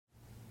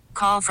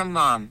Call from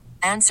mom.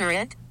 Answer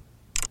it.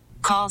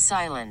 Call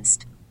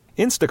silenced.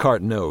 Instacart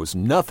knows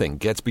nothing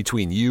gets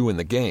between you and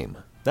the game.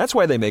 That's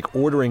why they make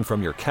ordering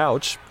from your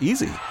couch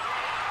easy.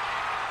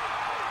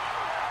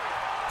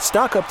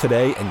 Stock up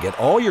today and get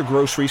all your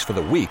groceries for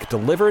the week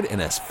delivered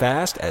in as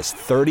fast as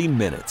 30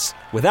 minutes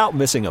without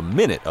missing a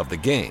minute of the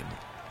game.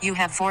 You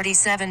have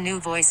 47 new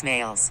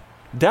voicemails.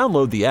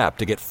 Download the app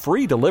to get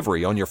free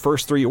delivery on your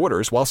first 3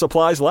 orders while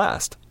supplies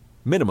last.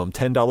 Minimum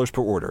 $10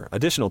 per order.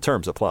 Additional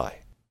terms apply.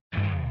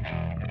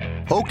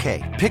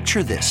 Okay,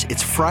 picture this.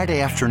 It's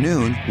Friday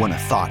afternoon when a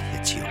thought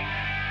hits you.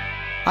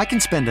 I can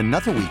spend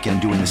another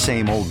weekend doing the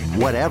same old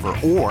whatever,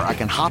 or I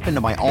can hop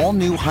into my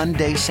all-new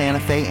Hyundai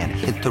Santa Fe and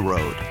hit the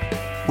road.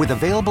 With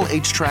available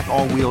H-Track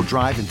all-wheel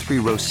drive and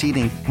 3-row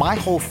seating, my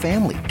whole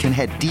family can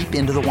head deep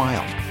into the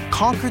wild.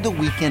 Conquer the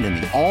weekend in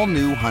the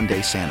all-new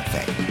Hyundai Santa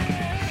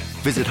Fe.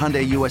 Visit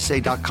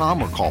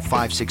HyundaiUSA.com or call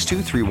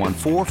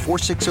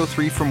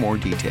 562-314-4603 for more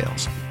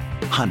details.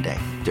 Hyundai,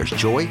 there's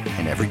joy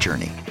in every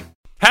journey.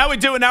 How we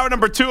doing? Hour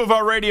number 2 of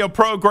our radio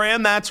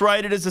program. That's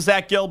right. It is the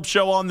Zach Gelb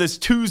Show on this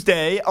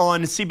Tuesday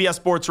on CBS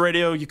Sports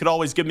Radio. You could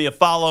always give me a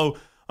follow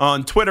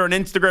on Twitter and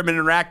Instagram and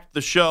interact with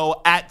the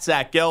show at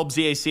Zach Gelb,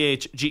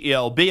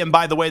 ZACHGELB. And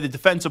by the way, the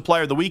Defensive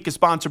Player of the Week is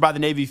sponsored by the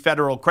Navy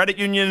Federal Credit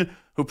Union,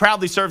 who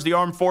proudly serves the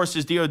Armed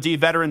Forces, DoD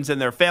veterans,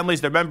 and their families.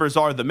 Their members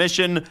are the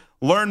mission.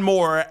 Learn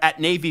more at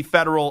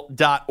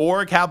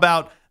NavyFederal.org. How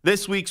about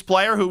this week's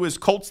player, who is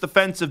Colts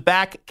defensive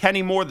back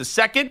Kenny Moore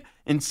II,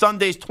 in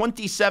Sunday's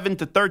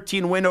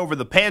 27-13 win over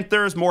the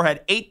Panthers? Moore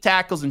had 8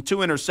 tackles and 2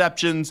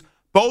 interceptions,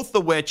 both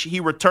of which he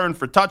returned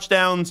for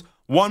touchdowns.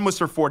 One was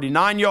for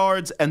 49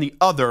 yards, and the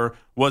other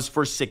was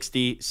for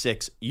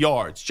 66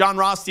 yards. John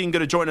Rothstein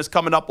going to join us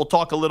coming up. We'll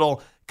talk a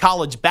little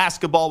college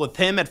basketball with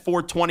him at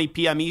 4:20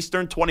 p.m.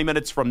 Eastern, 20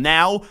 minutes from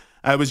now.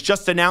 It was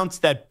just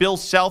announced that Bill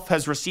Self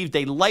has received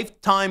a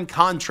lifetime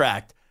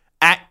contract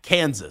at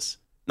Kansas.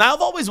 Now,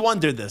 I've always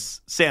wondered this,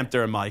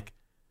 Samter and Mike.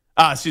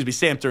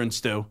 Samter and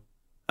Stu.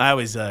 I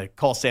always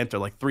call Samter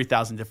like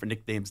 3,000 different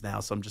nicknames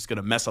now, so I'm just going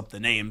to mess up the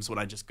names when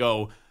I just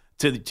go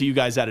to you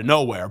guys out of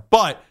nowhere.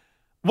 But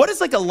what does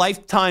like a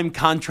lifetime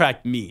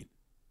contract mean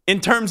in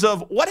terms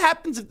of what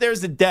happens if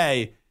there's a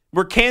day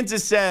where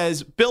Kansas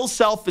says Bill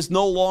Self is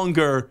no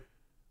longer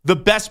the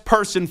best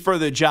person for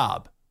the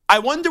job? I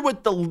wonder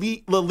what the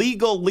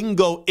legal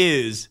lingo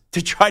is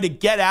to try to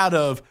get out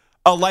of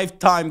a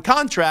lifetime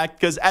contract,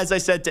 because as I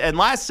said to end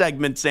last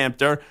segment,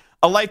 Samter,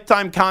 a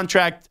lifetime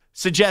contract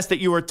suggests that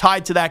you are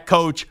tied to that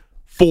coach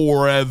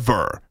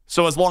forever.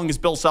 So as long as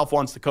Bill Self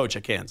wants to coach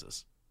at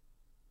Kansas.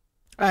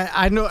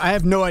 I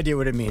have no idea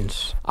what it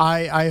means.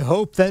 I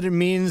hope that it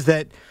means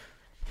that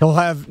he'll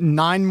have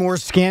 9 more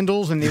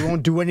scandals and they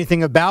won't do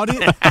anything about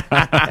it.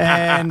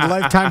 And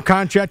lifetime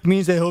contract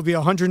means that he'll be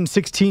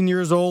 116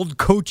 years old,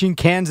 coaching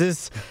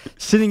Kansas,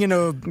 sitting in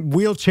a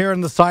wheelchair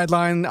on the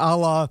sideline, a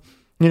la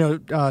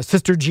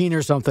Sister Jean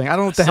or something. I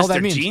don't know what the hell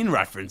that means. Sister Jean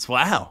reference,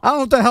 wow. I don't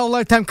know what the hell a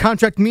lifetime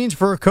contract means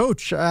for a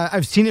coach.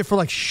 I've seen it for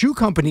like shoe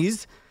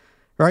companies,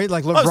 right?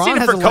 Like LeBron I've seen it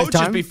has for a coaches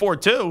lifetime before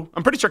too.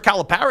 I'm pretty sure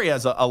Calipari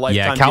has a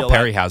lifetime Cal deal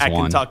Perry has at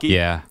one. Kentucky.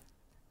 Yeah,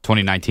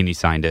 2019 he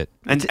signed it.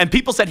 And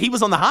people said he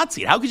was on the hot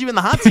seat. How could you be in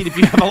the hot seat if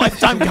you have a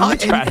lifetime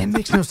contract? It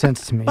makes no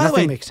sense to me. By the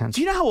Nothing way, makes sense.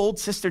 do you know how old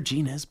Sister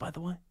Jean is, by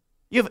the way?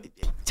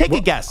 Take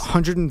a guess.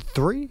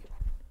 103?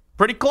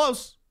 Pretty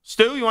close.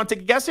 Stu, you want to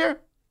take a guess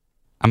here?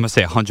 I'm going to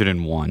say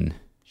 101.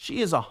 She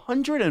is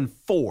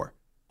 104.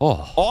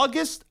 Oh.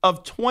 August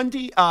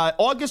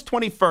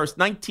 21st,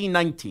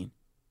 1919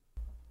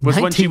 was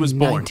when she was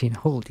born. 19.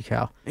 Holy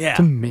cow. Yeah. It's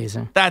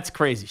amazing. That's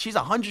crazy. She's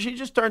 100. She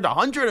just turned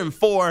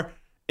 104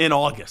 in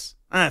August.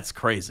 That's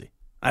crazy.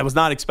 I was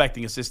not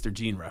expecting a Sister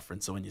Jean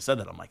reference. So when you said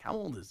that, I'm like, how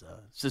old is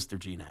Sister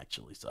Jean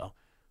actually? So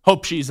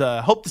hope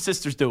the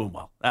sister's doing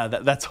well.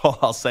 That's all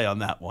I'll say on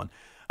that one.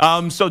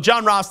 So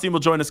John Rothstein will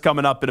join us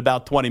coming up in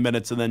about 20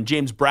 minutes, and then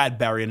James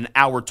Bradbury in an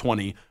hour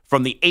 20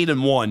 from the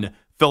 8-1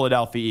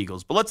 Philadelphia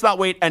Eagles. But let's not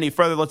wait any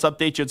further. Let's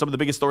update you on some of the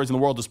biggest stories in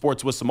the world of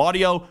sports with some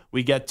audio.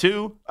 We get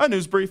to a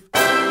news brief.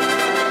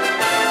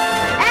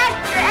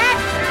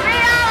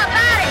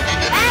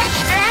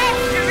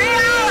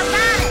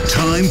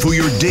 Time for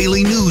your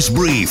daily news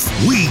brief.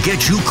 We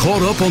get you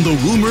caught up on the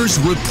rumors,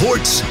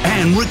 reports,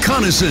 and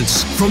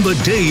reconnaissance from the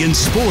day in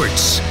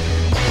sports.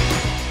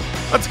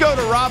 Let's go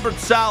to Robert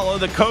Saleh,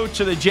 the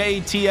coach of the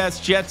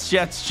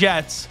JETS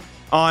Jets,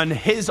 on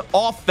his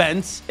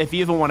offense, if you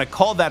even want to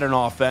call that an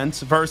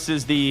offense,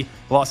 versus the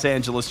Los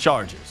Angeles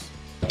Chargers.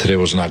 Today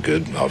was not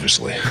good,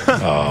 obviously.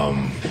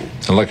 And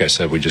like I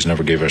said, we just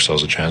never gave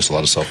ourselves a chance. A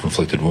lot of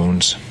self-inflicted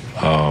wounds.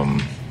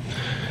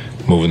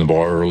 Moving the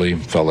ball early,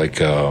 felt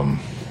like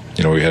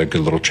we had a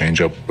good little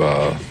change-up,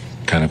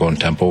 kind of going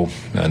tempo,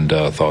 and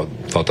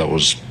thought that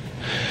was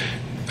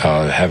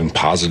having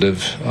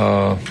positive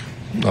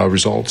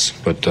results.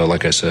 But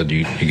like I said,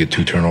 you get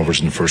 2 turnovers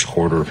in the first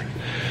quarter.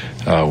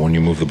 When you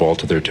move the ball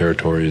to their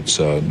territory, it's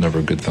never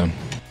a good thing.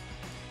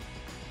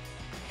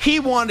 He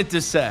wanted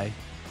to say,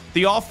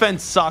 the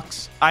offense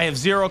sucks. I have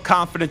zero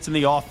confidence in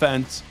the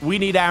offense. We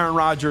need Aaron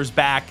Rodgers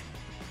back.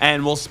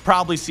 and we'll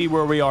probably see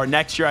where we are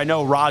next year. I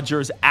know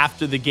Rodgers,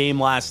 after the game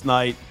last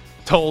night,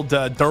 told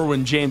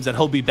Derwin James that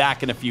he'll be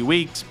back in a few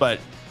weeks, but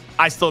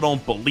I still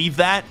don't believe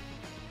that.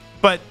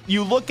 But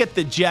you look at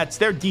the Jets,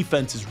 their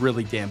defense is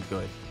really damn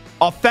good.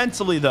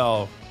 Offensively,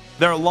 though,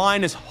 their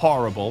line is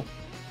horrible.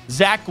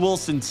 Zach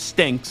Wilson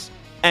stinks,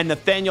 and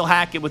Nathaniel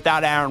Hackett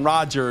without Aaron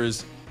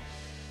Rodgers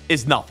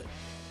is nothing.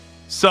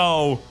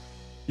 So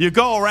you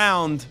go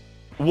around,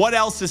 what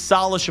else is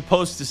Saleh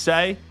supposed to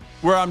say?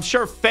 Where I'm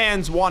sure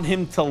fans want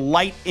him to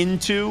light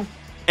into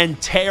and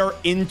tear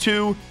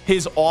into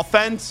his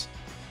offense.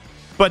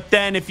 But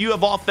then if you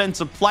have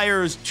offensive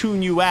players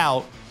tune you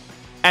out,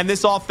 and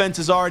this offense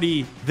is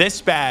already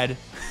this bad,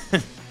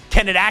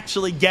 can it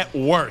actually get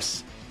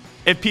worse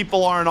if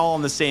people aren't all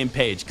on the same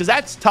page? Because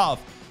that's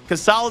tough.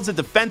 Because Saleh's a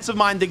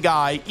defensive-minded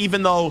guy,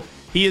 even though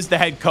he is the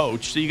head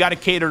coach. So you got to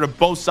cater to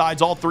both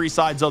sides, all three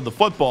sides of the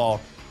football.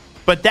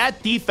 But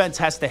that defense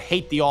has to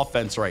hate the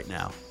offense right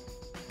now.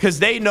 Because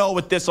they know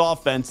with this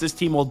offense, this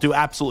team will do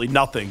absolutely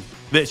nothing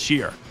this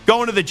year.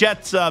 Going to the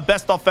Jets'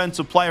 best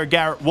offensive player,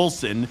 Garrett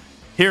Wilson.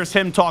 Here's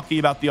him talking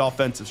about the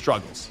offensive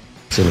struggles.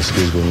 It's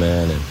inexcusable,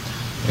 man,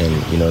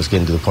 and it's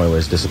getting to the point where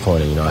it's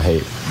disappointing. I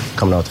hate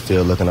coming off the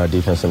field, looking our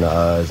defense in the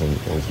eyes,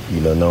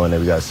 and knowing that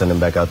we got to send them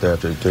back out there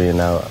after 3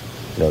 and out.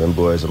 Them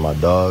boys are my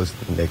dogs,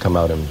 and they come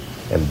out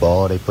and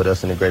ball. They put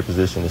us in a great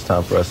position. It's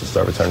time for us to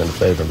start returning the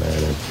favor,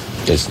 man, and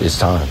it's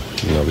time.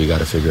 We got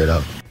to figure it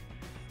out.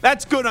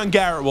 That's good on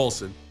Garrett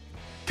Wilson,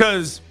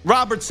 because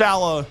Robert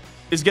Saleh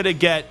is going to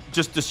get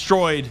just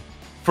destroyed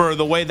for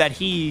the way that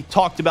he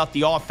talked about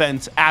the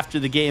offense after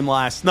the game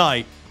last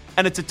night.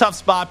 And it's a tough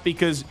spot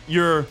because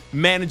you're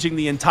managing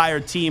the entire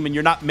team and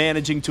you're not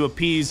managing to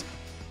appease,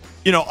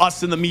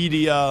 us in the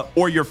media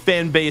or your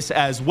fan base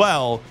as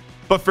well.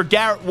 But for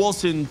Garrett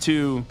Wilson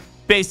to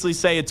basically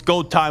say it's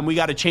go time, we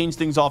got to change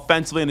things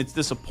offensively, and it's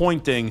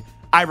disappointing,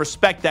 I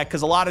respect that,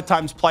 because a lot of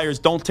times players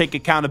don't take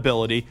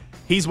accountability.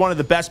 He's one of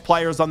the best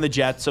players on the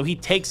Jets, so he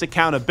takes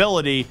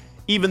accountability,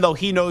 even though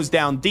he knows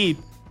down deep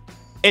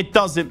it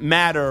doesn't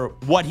matter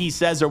what he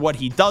says or what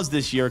he does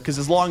this year, because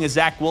as long as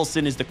Zach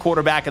Wilson is the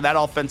quarterback and that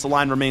offensive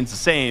line remains the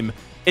same,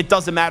 it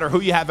doesn't matter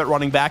who you have at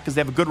running back, because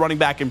they have a good running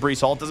back in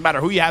Breece Hall. It doesn't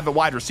matter who you have at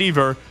wide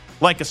receiver,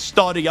 like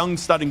a young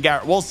stud in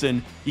Garrett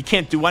Wilson. You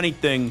can't do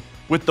anything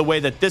with the way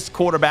that this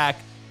quarterback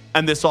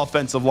and this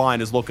offensive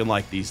line is looking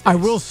like these days. I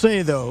will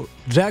say, though,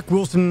 Zach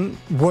Wilson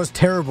was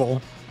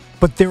terrible,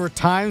 but there were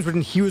times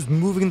when he was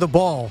moving the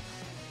ball.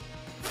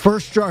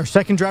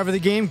 Second drive of the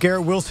game,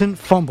 Garrett Wilson,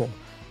 fumble.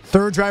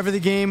 Third drive of the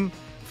game,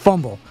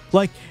 fumble.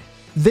 Like,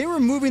 they were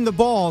moving the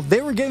ball.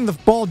 They were getting the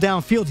ball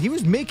downfield. He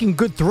was making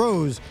good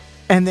throws.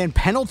 And then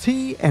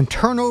penalty and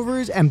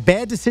turnovers and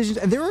bad decisions.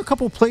 And there were a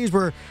couple plays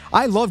where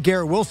I love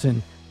Garrett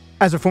Wilson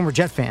as a former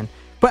Jet fan.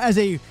 But as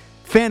a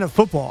fan of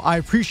football, I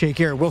appreciate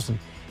Garrett Wilson.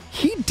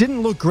 He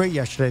didn't look great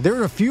yesterday. There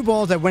were a few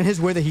balls that went his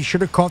way that he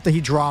should have caught that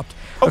he dropped.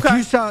 Okay.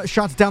 A few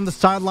shots down the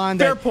sideline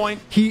that Fair point.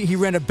 He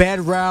ran a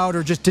bad route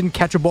or just didn't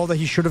catch a ball that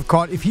he should have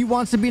caught. If he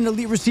wants to be an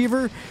elite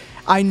receiver,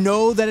 I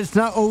know that it's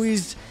not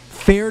always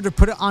fair to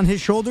put it on his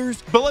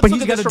shoulders. But let's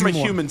look at this from a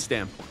human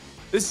standpoint.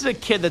 This is a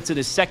kid that's in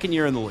his second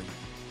year in the league.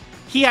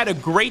 He had a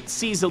great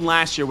season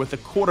last year with a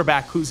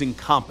quarterback who's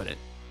incompetent.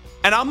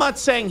 And I'm not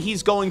saying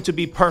he's going to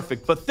be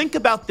perfect, but think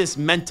about this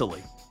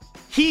mentally.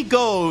 He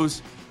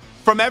goes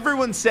from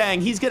everyone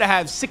saying he's going to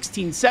have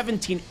 16,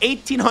 17,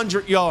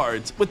 1,800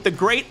 yards with the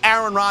great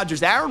Aaron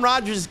Rodgers. Aaron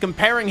Rodgers is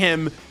comparing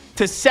him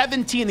to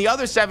 17, the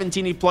other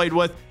 17 he played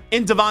with,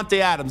 in Devontae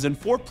Adams. And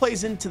 4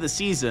 plays into the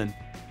season,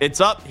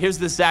 it's up. Here's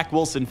the Zach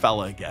Wilson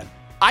fella again.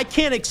 I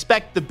can't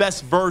expect the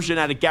best version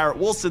out of Garrett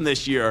Wilson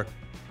this year,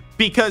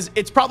 because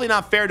it's probably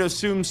not fair to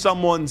assume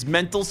someone's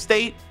mental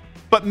state,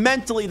 but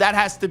mentally that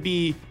has to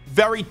be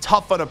very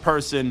tough on a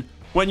person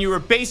when you were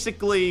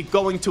basically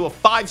going to a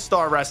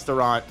 5-star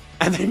restaurant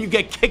and then you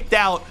get kicked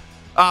out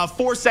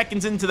 4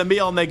 seconds into the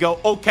meal and they go,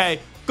 okay,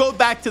 go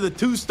back to the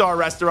 2-star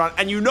restaurant,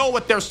 and you know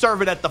what they're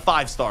serving at the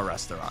 5-star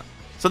restaurant.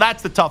 So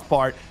that's the tough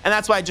part, and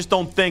that's why I just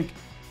don't think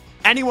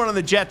anyone on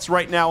the Jets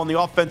right now on the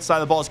offense side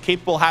of the ball is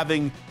capable of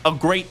having a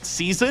great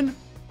season,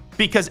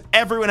 because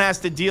everyone has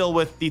to deal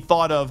with the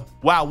thought of,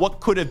 wow,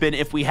 what could have been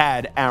if we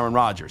had Aaron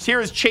Rodgers.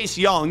 Here is Chase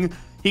Young.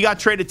 He got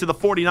traded to the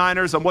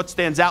 49ers on what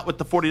stands out with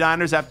the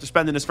 49ers after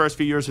spending his first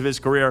few years of his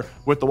career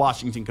with the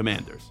Washington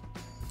Commanders.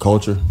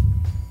 Culture.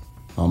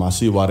 I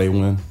see why they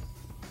win.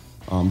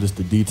 Just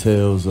the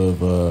details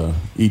of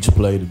each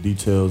play, the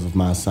details of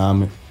my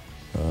assignment,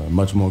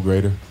 much more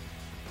greater.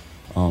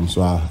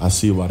 So I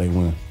see why they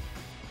win.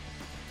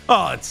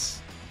 Oh,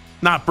 it's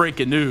not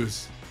breaking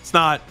news. It's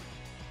not,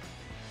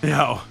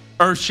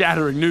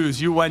 earth-shattering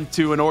news. You went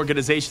to an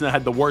organization that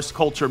had the worst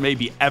culture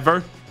maybe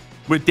ever,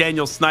 with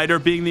Daniel Snyder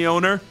being the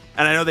owner.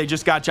 And I know they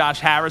just got Josh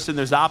Harris and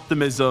there's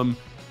optimism,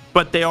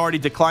 but they already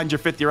declined your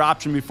 5th-year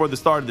option before the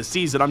start of the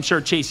season. I'm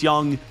sure Chase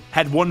Young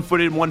had 1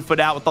 foot in, 1 foot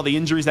out with all the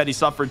injuries that he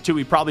suffered too.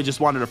 He probably just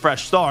wanted a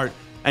fresh start.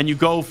 And you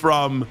go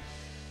from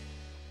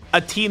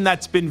a team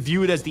that's been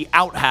viewed as the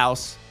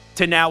outhouse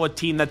to now a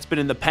team that's been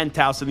in the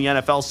penthouse in the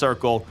NFL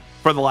circle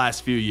for the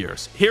last few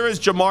years. Here is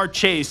Jamar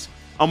Chase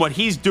on what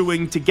he's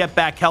doing to get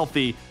back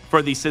healthy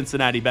for the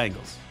Cincinnati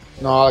Bengals.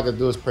 No, all I could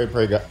do is pray. You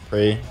know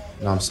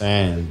what I'm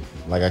saying?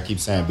 And like I keep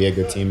saying, be a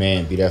good teammate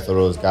and be there for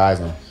those guys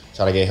and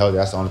try to get healthy.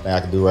 That's the only thing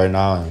I can do right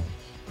now. And you know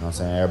what I'm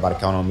saying? Everybody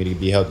count on me to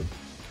be healthy.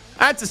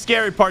 That's the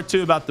scary part,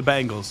 too, about the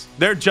Bengals.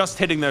 They're just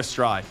hitting their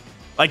stride.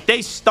 Like,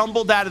 they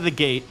stumbled out of the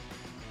gate.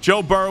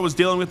 Joe Burrow was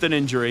dealing with an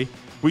injury.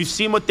 We've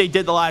seen what they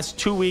did the last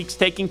 2 weeks,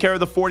 taking care of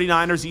the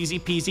 49ers, easy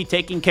peasy,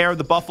 taking care of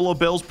the Buffalo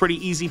Bills, pretty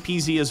easy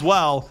peasy as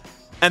well.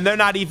 And they're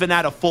not even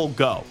at a full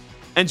go.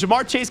 And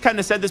Jamar Chase kind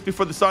of said this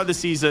before the start of the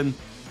season.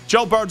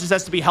 Joe Burrow just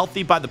has to be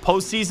healthy by the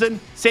postseason.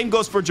 Same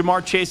goes for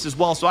Jamar Chase as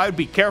well. So I would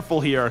be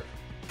careful here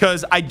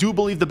because I do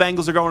believe the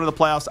Bengals are going to the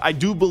playoffs. I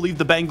do believe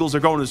the Bengals are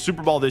going to the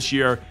Super Bowl this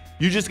year.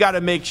 You just got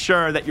to make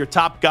sure that your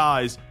top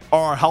guys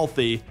are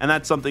healthy, and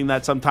that's something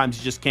that sometimes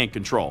you just can't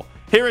control.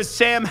 Here is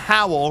Sam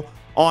Howell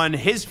on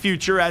his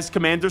future as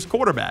Commanders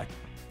quarterback.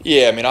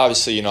 Yeah, I mean,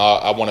 obviously,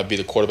 I want to be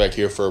the quarterback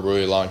here for a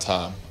really long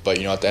time. But,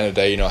 at the end of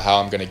the day,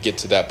 how I'm going to get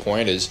to that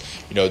point is,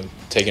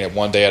 taking it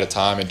one day at a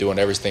time and doing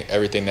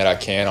everything that I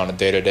can on a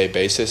day-to-day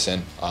basis.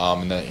 And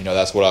then,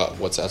 that's what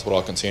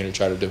I'll continue to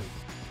try to do.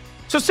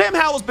 So Sam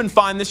Howell's been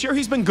fine this year.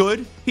 He's been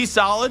good. He's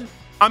solid.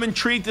 I'm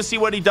intrigued to see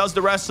what he does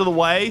the rest of the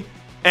way.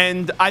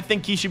 And I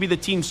think he should be the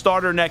team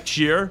starter next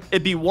year.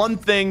 It'd be one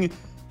thing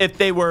if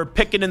they were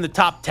picking in the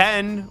top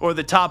 10 or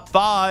the top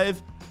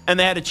 5 and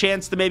they had a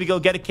chance to maybe go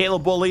get a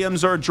Caleb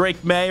Williams or a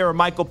Drake May or a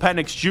Michael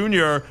Penix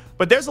Jr.,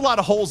 but there's a lot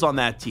of holes on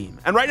that team.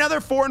 And right now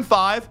they're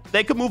 4-5.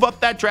 They could move up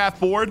that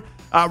draft board.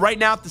 Right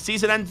now, if the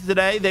season ended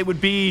today, they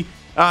would be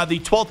the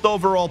 12th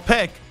overall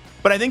pick.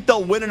 But I think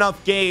they'll win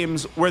enough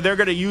games where they're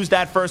going to use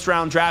that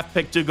first-round draft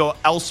pick to go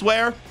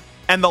elsewhere,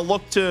 and they'll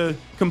look to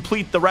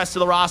complete the rest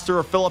of the roster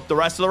or fill up the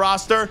rest of the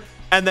roster.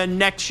 And then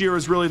next year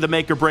is really the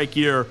make-or-break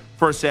year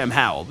for Sam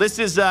Howell. This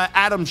is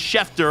Adam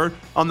Schefter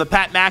on the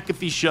Pat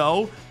McAfee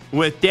Show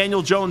with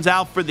Daniel Jones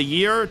out for the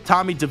year.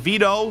 Tommy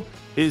DeVito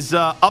is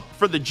up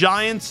for the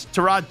Giants.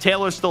 Tyrod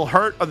Taylor still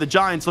hurt. Are the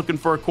Giants looking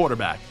for a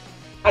quarterback?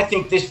 I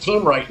think this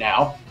team right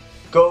now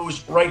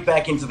goes right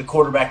back into the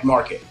quarterback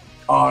market.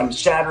 On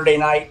Saturday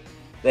night,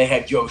 they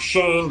had Joe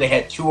Shane. They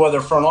had 2 other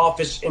front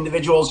office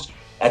individuals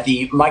at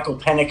the Michael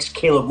Penix,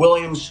 Caleb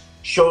Williams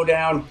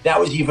showdown. That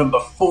was even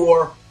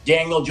before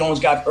Daniel Jones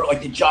got hurt.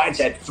 Like, the Giants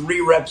had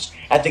 3 reps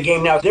at the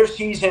game. Now, their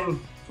season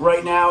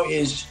right now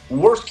is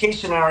worst case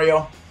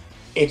scenario.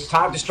 It's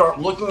time to start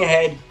looking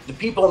ahead. The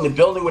people in the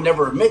building would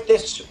never admit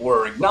this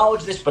or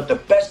acknowledge this, but the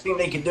best thing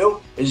they could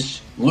do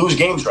is lose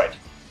games right.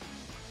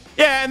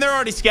 Yeah, and they're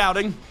already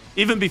scouting.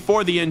 Even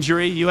before the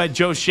injury, you had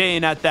Joe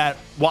Shane at that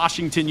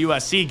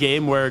Washington-USC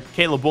game where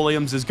Caleb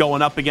Williams is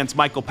going up against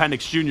Michael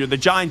Penix Jr. The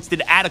Giants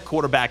did add a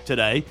quarterback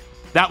today.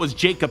 That was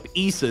Jacob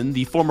Eason,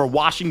 the former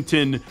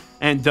Washington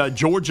and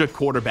Georgia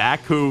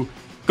quarterback, who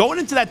going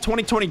into that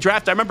 2020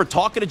 draft, I remember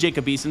talking to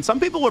Jacob Eason. Some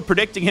people were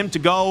predicting him to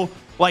go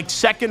like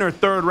 2nd or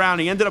 3rd round.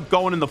 He ended up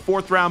going in the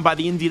 4th round by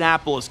the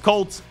Indianapolis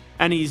Colts,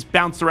 and he's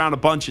bounced around a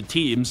bunch of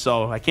teams,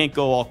 so I can't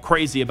go all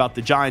crazy about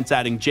the Giants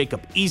adding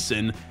Jacob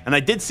Eason. And I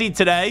did see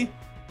today,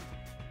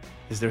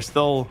 is there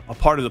still a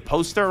part of the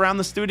poster around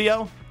the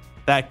studio?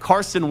 That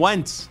Carson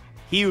Wentz,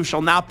 he who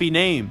shall not be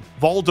named,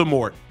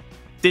 Voldemort,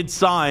 did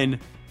sign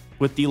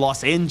with the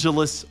Los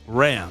Angeles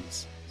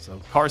Rams. So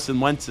Carson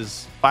Wentz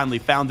has finally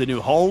found a new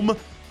home.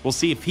 We'll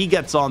see if he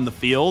gets on the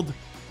field.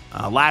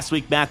 Last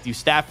week, Matthew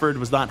Stafford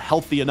was not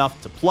healthy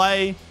enough to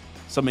play.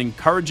 Some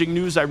encouraging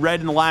news I read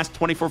in the last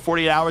 24,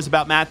 48 hours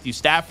about Matthew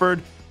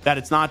Stafford, that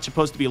it's not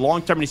supposed to be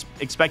long-term and he's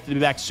expected to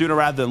be back sooner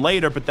rather than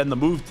later. But then the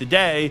move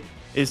today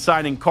is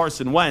signing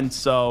Carson Wentz.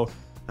 So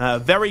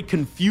very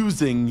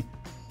confusing,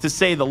 to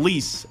say the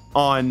least,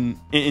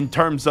 in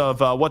terms of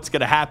what's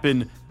going to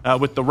happen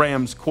with the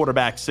Rams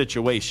quarterback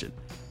situation.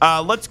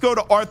 Let's go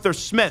to Arthur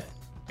Smith.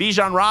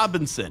 Bijan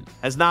Robinson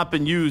has not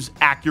been used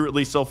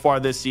accurately so far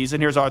this season.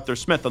 Here's Arthur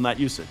Smith on that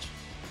usage.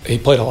 He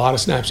played a lot of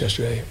snaps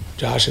yesterday,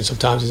 Josh, and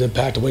sometimes his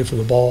impact away from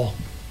the ball,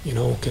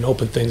 can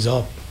open things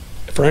up.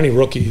 For any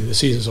rookie, the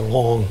seasons are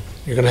long.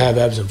 You're going to have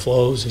ebbs and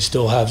flows. He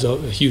still has a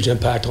huge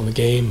impact on the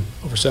game,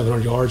 over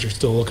 700 yards. You're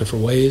still looking for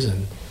ways,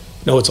 and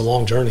it's a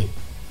long journey.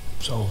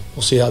 So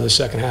we'll see how the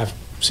second half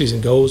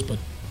season goes, but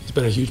he's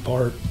been a huge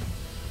part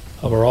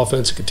of our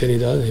offense,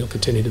 and he'll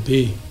continue to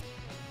be.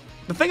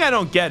 The thing I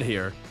don't get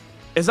here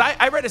is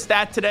I read a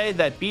stat today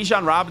that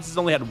Bijan Robinson's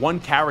only had 1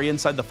 carry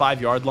inside the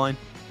 5-yard line.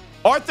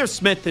 Arthur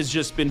Smith has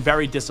just been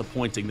very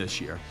disappointing this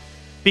year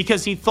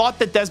because he thought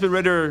that Desmond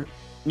Ridder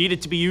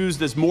needed to be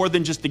used as more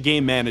than just a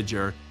game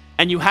manager,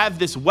 and you have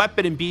this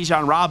weapon in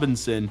Bijan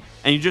Robinson,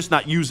 and you're just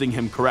not using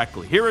him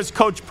correctly. Here is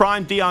Coach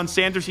Prime Deion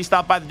Sanders. He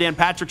stopped by the Dan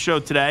Patrick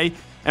Show today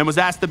and was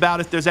asked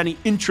about if there's any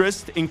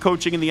interest in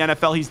coaching in the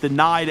NFL. He's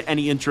denied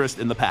any interest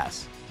in the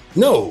past.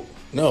 No,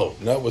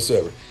 not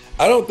whatsoever.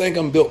 I don't think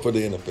I'm built for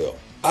the NFL.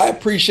 I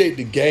appreciate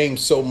the game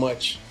so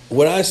much.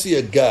 When I see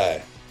a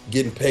guy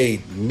getting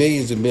paid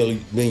millions and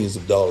millions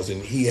of dollars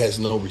and he has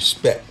no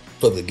respect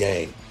for the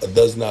game,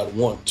 does not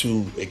want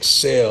to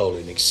excel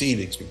and exceed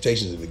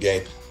expectations of the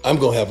game, I'm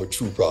going to have a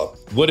true problem.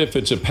 What if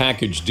it's a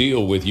package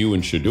deal with you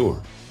and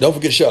Shedeur? Don't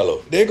forget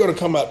Charlotte. They're going to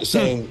come out the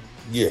same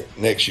year,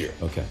 next year.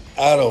 Okay.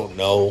 I don't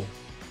know.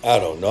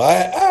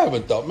 I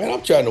haven't thought, man,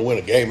 I'm trying to win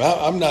a game.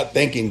 I'm not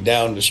thinking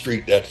down the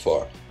street that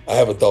far. I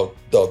haven't thought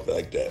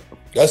like that.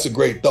 That's a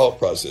great thought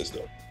process,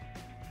 though.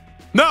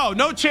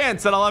 No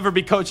chance that I'll ever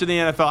be coach in the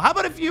NFL. How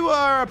about if you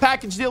are a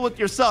package deal with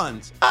your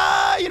sons?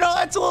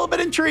 That's a little bit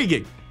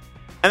intriguing.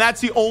 And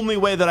that's the only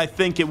way that I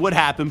think it would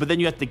happen. But then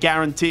you have to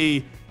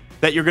guarantee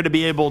that you're going to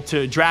be able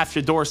to draft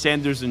Shedeur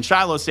Sanders and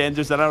Shiloh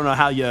Sanders. And I don't know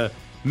how you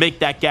make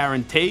that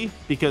guarantee,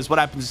 because what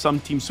happens if some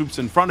team swoops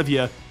in front of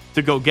you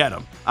to go get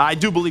them? I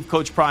do believe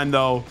Coach Prime,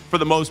 though, for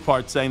the most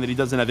part, saying that he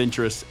doesn't have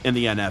interest in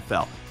the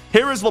NFL.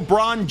 Here is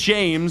LeBron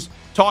James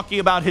talking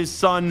about his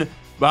son,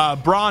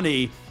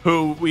 Bronny,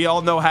 who we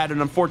all know had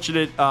an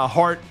unfortunate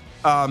heart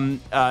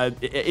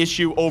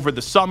issue over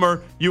the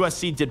summer.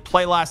 USC did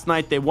play last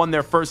night. They won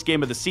their first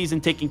game of the season,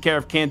 taking care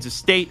of Kansas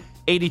State,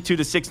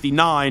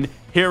 82-69.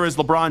 Here is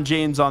LeBron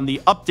James on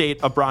the update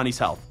of Bronny's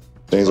health.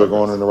 Things are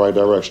going in the right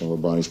direction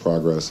with Bronny's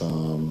progress.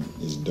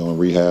 He's doing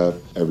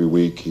rehab every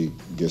week. He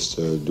gets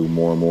to do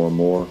more and more and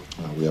more.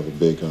 We have a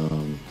big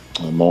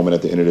moment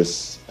at the end of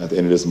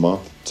this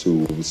month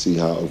to see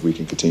if we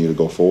can continue to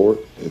go forward.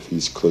 If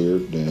he's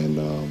cleared, then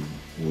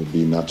we'll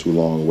be not too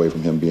long away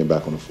from him being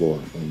back on the floor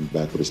and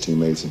back with his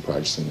teammates and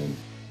practicing.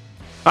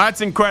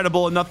 That's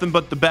incredible, and nothing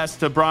but the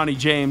best to Bronny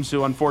James,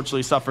 who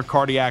unfortunately suffered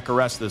cardiac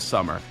arrest this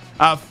summer.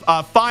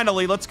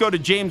 Finally, let's go to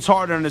James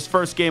Harden in his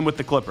first game with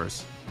the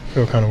Clippers. I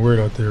feel kind of weird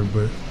out there,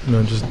 but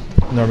just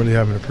not really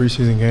having a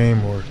preseason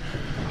game or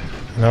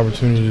an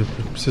opportunity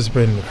to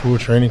participate in the full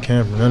training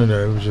camp or none of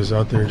that. It was just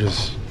out there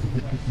just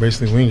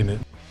basically winging it.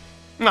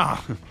 No,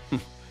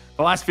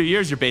 the last few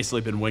years you've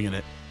basically been winging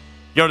it.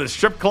 You go to the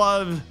strip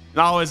club,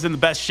 not always in the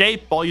best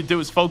shape. All you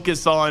do is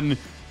focus on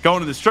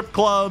going to the strip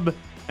club,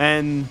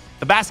 and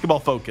the basketball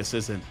focus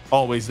isn't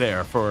always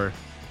there for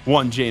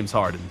one James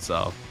Harden.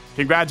 So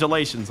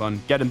congratulations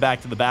on getting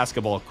back to the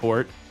basketball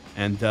court.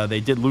 And they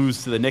did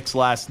lose to the Knicks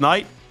last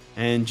night.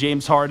 And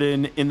James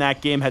Harden in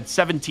that game had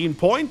 17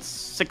 points,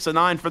 6 of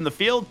 9 from the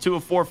field, 2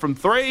 of 4 from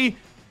 3.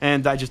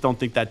 And I just don't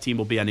think that team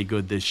will be any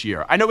good this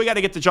year. I know we got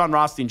to get to John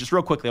Rothstein. Just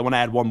real quickly, I want to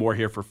add one more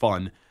here for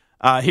fun.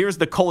 Here's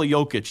Nikola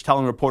Jokic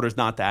telling reporters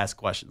not to ask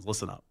questions.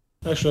 Listen up.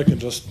 Actually, I can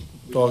just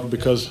talk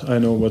because I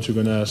know what you're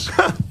going to ask.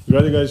 You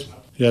ready, guys?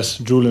 Yes,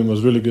 Julian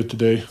was really good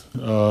today.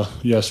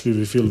 Yes,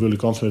 we feel really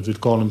confident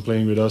with Colin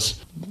playing with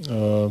us.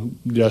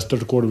 Yes,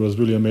 third quarter was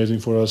really amazing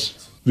for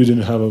us. We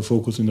didn't have a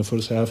focus in the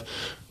first half.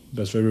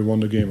 That's why we won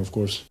the game, of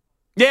course.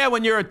 Yeah,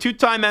 when you're a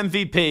two-time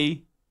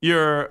MVP,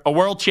 you're a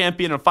world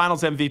champion, a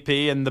finals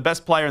MVP, and the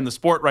best player in the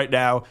sport right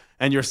now,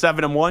 and you're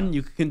 7-1,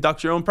 you can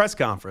conduct your own press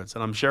conference.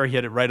 And I'm sure he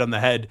hit it right on the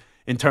head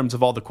in terms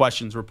of all the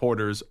questions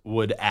reporters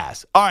would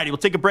ask. All righty, we'll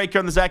take a break here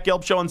on the Zach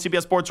Gelb Show on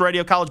CBS Sports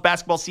Radio. College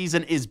basketball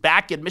season is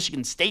back, and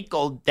Michigan State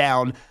go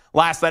down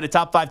last night, a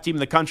top 5 team in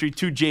the country,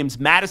 to James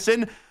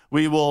Madison.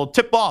 We will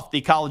tip off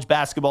the college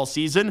basketball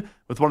season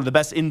with one of the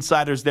best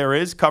insiders there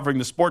is covering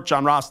the sport,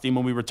 John Rothstein,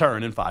 when we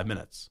return in 5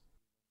 minutes.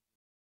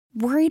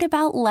 Worried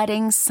about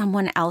letting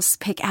someone else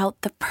pick out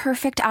the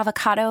perfect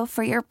avocado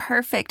for your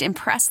perfect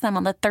impress them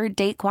on the third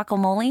date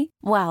guacamole?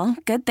 Well,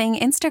 good thing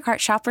Instacart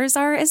shoppers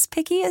are as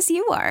picky as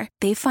you are.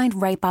 They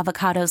find ripe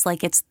avocados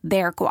like it's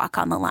their guac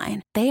on the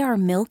line. They are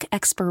milk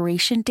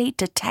expiration date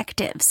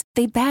detectives.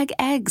 They bag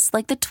eggs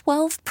like the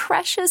 12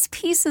 precious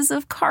pieces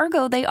of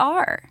cargo they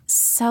are.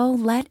 So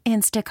let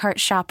Instacart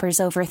shoppers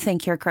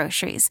overthink your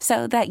groceries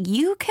so that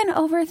you can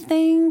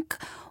overthink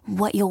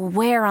what you'll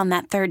wear on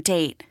that third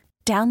date.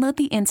 Download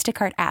the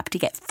Instacart app to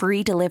get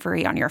free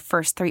delivery on your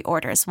first 3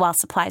 orders while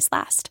supplies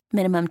last.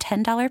 Minimum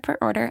 $10 per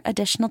order.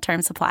 Additional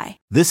terms apply.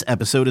 This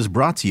episode is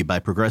brought to you by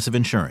Progressive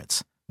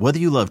Insurance. Whether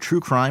you love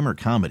true crime or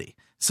comedy,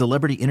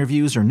 celebrity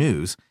interviews or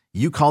news,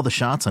 you call the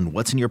shots on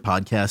what's in your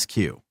podcast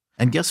queue.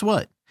 And guess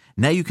what?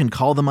 Now you can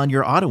call them on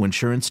your auto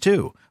insurance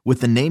too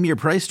with the Name Your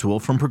Price tool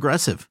from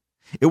Progressive.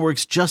 It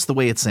works just the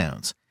way it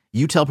sounds.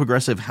 You tell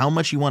Progressive how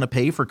much you want to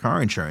pay for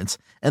car insurance,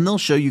 and they'll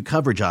show you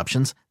coverage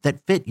options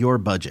that fit your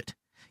budget.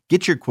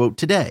 Get your quote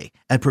today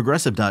at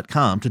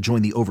Progressive.com to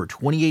join the over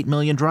 28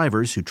 million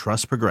drivers who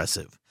trust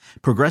Progressive.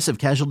 Progressive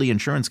Casualty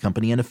Insurance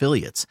Company and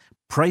Affiliates.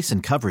 Price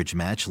and coverage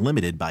match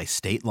limited by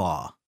state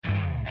law.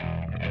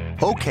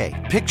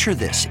 Okay, picture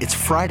this. It's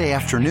Friday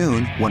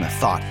afternoon when a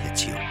thought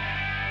hits you.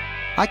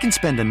 I can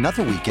spend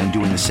another weekend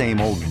doing the same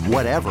old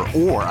whatever,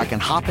 or I can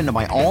hop into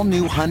my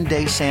all-new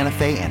Hyundai Santa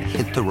Fe and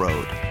hit the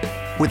road.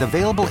 With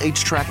available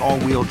H-Track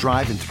all-wheel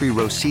drive and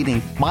 3-row seating,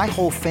 my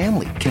whole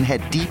family can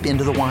head deep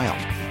into the wild.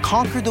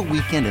 Conquer the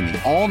weekend in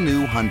the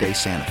all-new Hyundai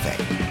Santa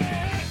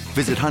Fe.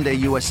 Visit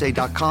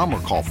HyundaiUSA.com or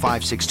call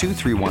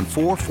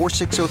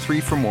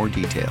 562-314-4603 for more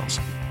details.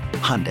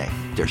 Hyundai,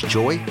 there's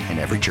joy in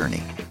every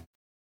journey.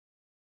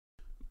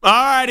 All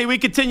righty, we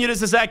continue.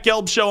 This is Zach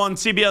Gelb Show on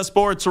CBS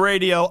Sports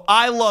Radio.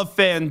 I love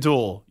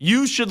FanDuel.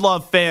 You should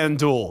love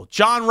FanDuel.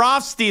 John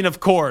Rothstein,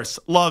 of course,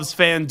 loves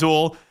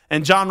FanDuel.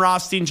 And John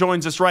Rothstein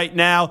joins us right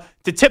now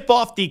to tip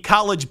off the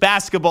college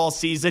basketball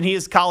season. He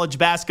is college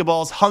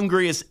basketball's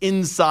hungriest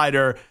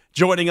insider,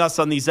 joining us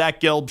on the Zach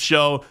Gelb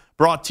Show,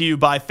 brought to you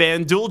by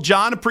FanDuel.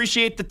 John,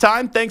 appreciate the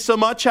time. Thanks so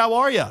much. How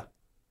are you?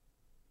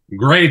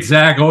 Great,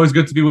 Zach. Always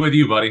good to be with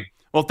you, buddy.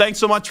 Well, thanks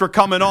so much for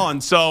coming on.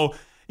 So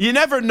you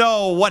never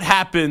know what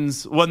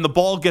happens when the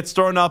ball gets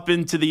thrown up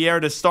into the air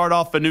to start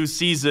off a new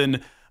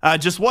season.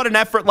 Just what an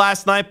effort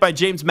last night by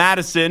James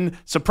Madison,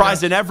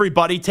 surprising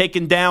everybody,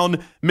 taking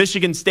down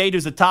Michigan State,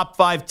 who's a top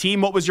 5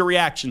 team. What was your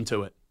reaction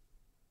to it?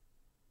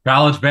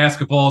 College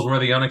basketball is where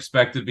the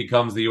unexpected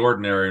becomes the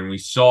ordinary, and we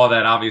saw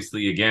that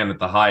obviously again at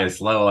the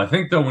highest level. I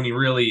think, though, when you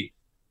really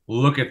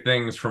look at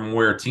things from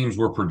where teams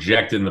were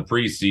projected in the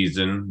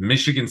preseason,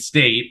 Michigan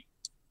State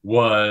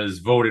was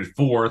voted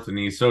 4th in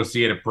the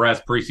Associated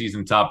Press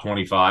preseason top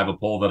 25, a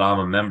poll that I'm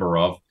a member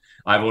of.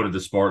 I voted the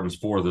Spartans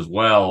 4th as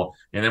well.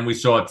 And then we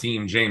saw a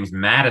team, James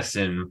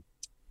Madison,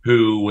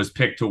 who was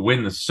picked to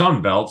win the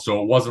Sun Belt.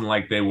 So it wasn't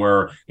like they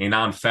were a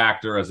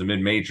non-factor as a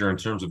mid-major in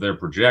terms of their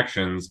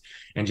projections.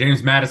 And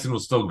James Madison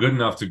was still good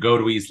enough to go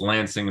to East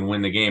Lansing and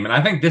win the game. And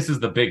I think this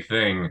is the big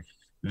thing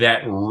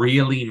that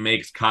really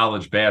makes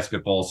college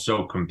basketball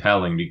so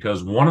compelling,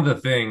 because one of the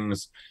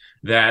things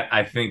that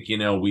I think,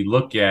 we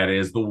look at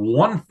is the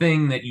one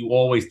thing that you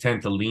always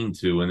tend to lean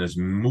to in this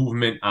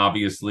movement,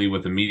 obviously,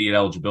 with immediate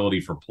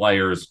eligibility for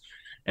players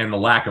and the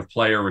lack of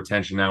player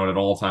retention now at an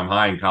all-time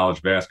high in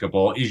college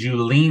basketball, is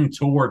you lean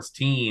towards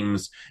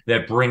teams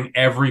that bring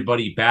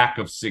everybody back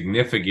of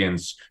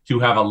significance to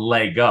have a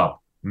leg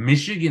up.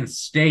 Michigan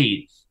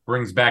State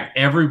brings back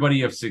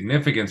everybody of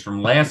significance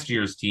from last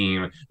year's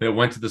team that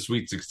went to the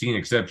Sweet 16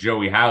 except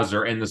Joey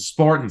Hauser, and the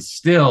Spartans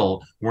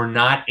still were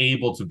not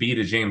able to beat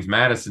a James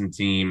Madison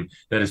team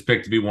that is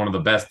picked to be one of the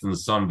best in the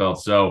Sun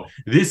Belt. So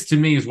this, to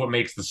me, is what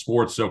makes the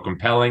sport so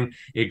compelling.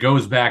 It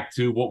goes back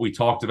to what we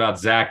talked about,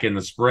 Zach, in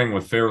the spring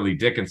with Fairleigh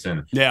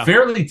Dickinson. Yeah.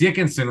 Fairleigh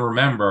Dickinson,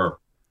 remember,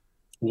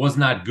 was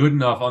not good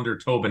enough under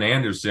Tobin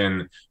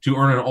Anderson to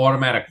earn an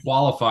automatic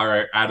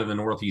qualifier out of the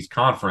Northeast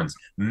Conference.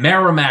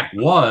 Merrimack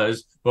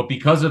was, but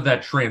because of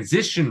that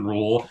transition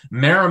rule,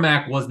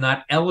 Merrimack was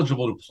not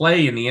eligible to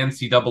play in the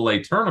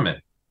NCAA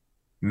tournament.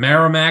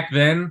 Merrimack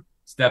then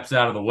steps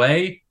out of the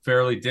way.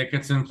 Fairleigh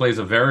Dickinson plays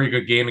a very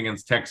good game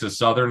against Texas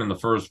Southern in the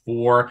first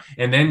 4,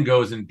 and then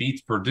goes and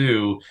beats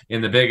Purdue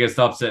in the biggest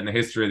upset in the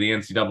history of the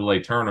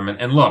NCAA tournament.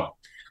 And look,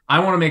 I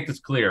want to make this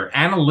clear.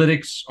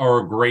 Analytics are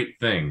a great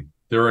thing.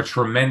 They're a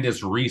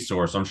tremendous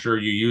resource. I'm sure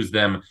you use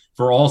them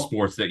for all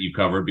sports that you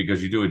covered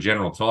because you do a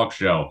general talk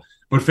show.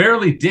 But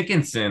Fairleigh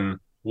Dickinson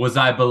was,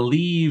 I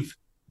believe,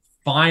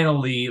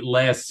 finally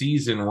last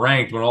season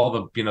ranked, when all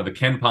the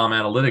Ken Palm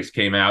analytics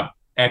came out,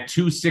 at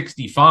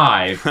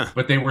 265,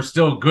 but they were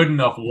still good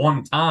enough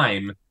one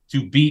time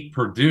to beat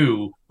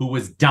Purdue, who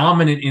was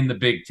dominant in the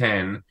Big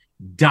Ten,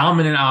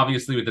 dominant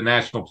obviously with the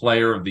National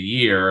Player of the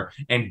Year,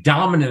 and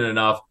dominant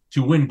enough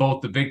to win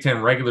both the Big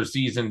Ten regular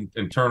season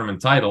and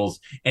tournament titles.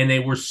 And they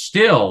were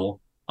still,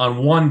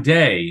 on one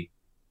day,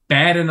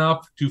 bad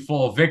enough to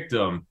fall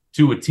victim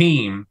to a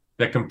team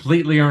that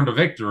completely earned a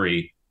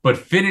victory, but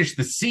finished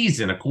the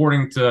season,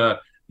 according to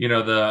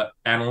the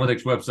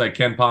analytics website,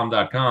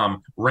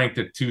 kenpalm.com, ranked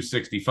at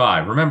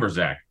 265. Remember,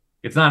 Zach,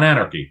 it's not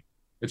anarchy.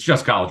 It's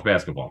just college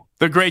basketball.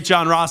 The great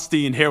John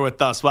Rothstein here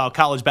with us. Wow,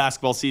 college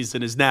basketball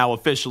season is now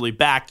officially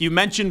back. You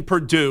mentioned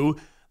Purdue.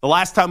 The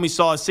last time we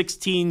saw a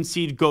 16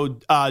 seed go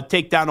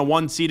take down a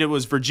 1 seed, it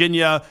was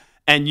Virginia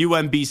and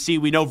UMBC.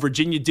 We know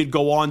Virginia did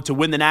go on to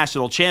win the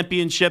national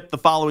championship the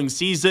following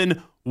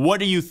season. What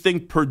do you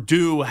think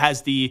Purdue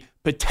has the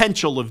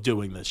potential of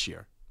doing this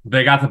year?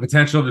 They got the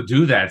potential to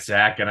do that,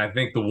 Zach. And I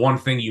think the one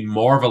thing you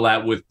marvel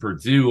at with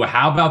Purdue,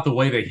 how about the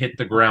way they hit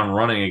the ground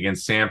running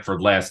against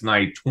Samford last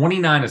night?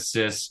 29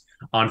 assists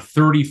on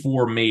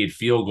 34 made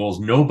field goals.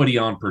 Nobody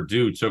on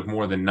Purdue took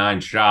more than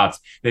 9 shots.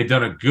 They've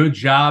done a good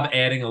job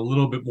adding a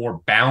little bit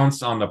more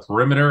bounce on the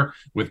perimeter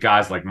with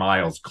guys like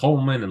Miles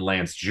Coleman and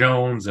Lance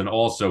Jones and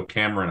also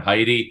Cameron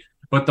Heide.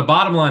 But the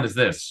bottom line is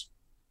this.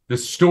 The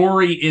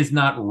story is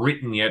not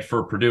written yet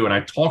for Purdue, and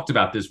I talked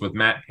about this with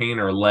Matt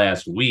Painter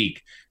last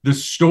week. The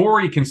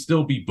story can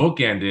still be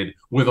bookended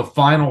with a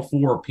Final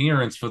Four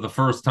appearance for the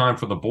first time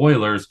for the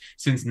Boilers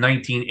since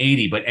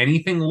 1980, but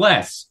anything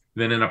less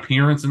than an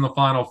appearance in the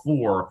Final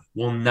Four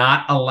will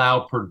not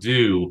allow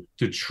Purdue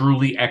to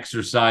truly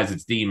exercise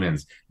its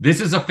demons. This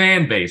is a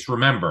fan base,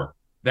 remember,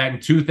 that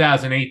in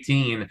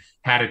 2018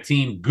 had a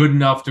team good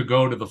enough to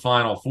go to the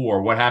Final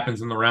Four. What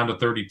happens in the round of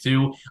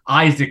 32?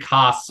 Isaac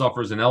Haas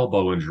suffers an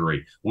elbow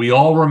injury. We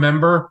all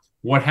remember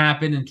what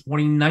happened in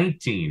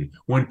 2019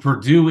 when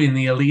Purdue in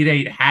the Elite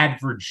Eight had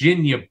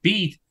Virginia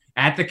beat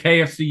at the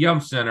KFC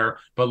Yum Center,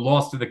 but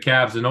lost to the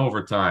Cavs in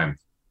overtime.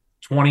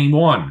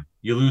 21,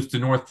 you lose to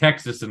North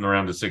Texas in the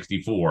round of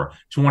 64.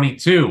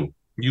 22,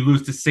 you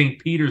lose to St.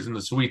 Peter's in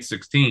the Sweet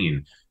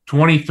 16.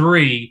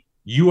 23,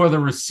 you are the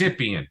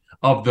recipient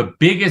of the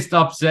biggest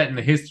upset in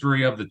the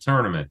history of the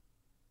tournament.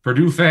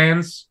 Purdue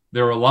fans,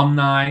 their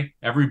alumni,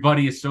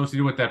 everybody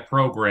associated with that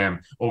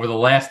program over the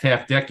last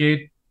half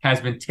decade has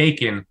been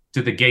taken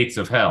to the gates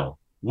of hell.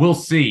 We'll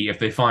see if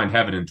they find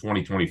heaven in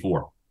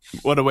 2024.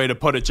 What a way to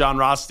put it. John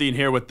Rothstein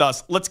here with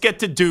us. Let's get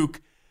to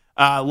Duke.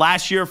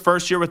 Last year,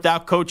 first year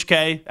without Coach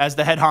K as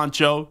the head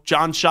honcho.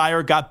 John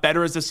Shire got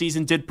better as the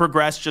season did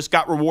progress, just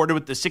got rewarded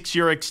with the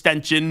 6-year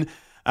extension,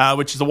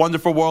 which is a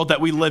wonderful world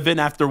that we live in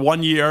after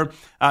 1 year.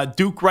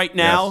 Duke right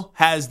now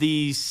is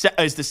the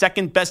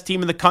second best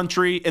team in the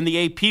country in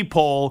the AP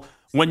poll.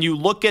 When you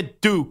look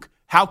at Duke,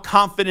 how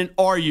confident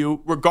are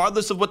you,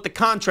 regardless of what the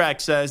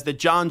contract says, that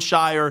John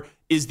Shire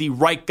is the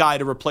right guy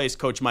to replace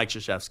Coach Mike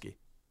Krzyzewski?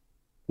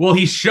 Well,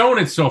 he's shown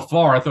it so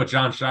far. I thought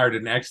John Shire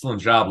did an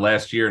excellent job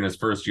last year in his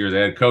first year as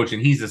head coach,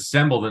 and he's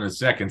assembled in his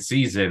second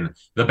season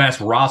the best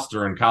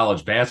roster in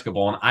college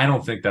basketball, and I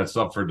don't think that's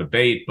up for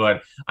debate.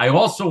 But I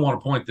also want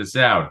to point this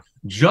out.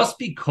 Just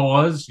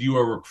because you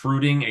are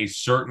recruiting a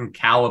certain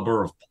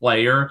caliber of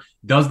player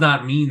does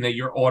not mean that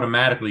you're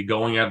automatically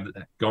going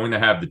to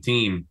have the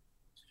team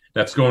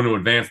that's going to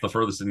advance the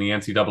furthest in the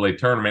NCAA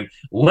tournament.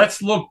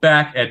 Let's look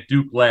back at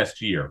Duke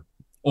last year.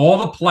 All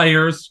the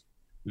players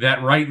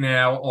that right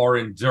now are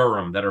in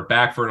Durham that are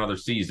back for another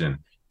season: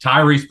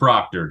 Tyrese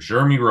Proctor,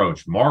 Jeremy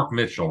Roach, Mark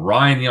Mitchell,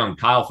 Ryan Young,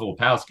 Kyle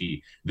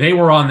Filipowski. They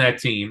were on that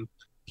team,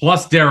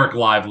 plus Derek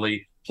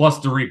Lively, plus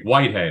Dariq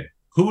Whitehead.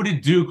 Who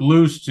did Duke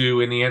lose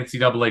to in the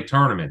NCAA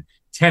tournament?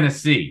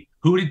 Tennessee.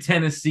 Who did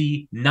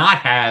Tennessee not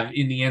have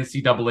in the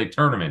NCAA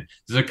tournament?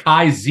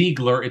 Zakai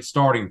Ziegler at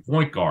starting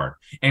point guard.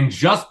 And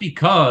just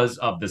because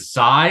of the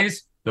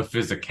size, the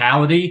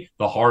physicality,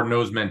 the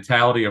hard-nosed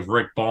mentality of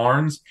Rick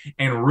Barnes,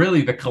 and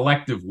really the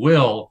collective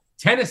will,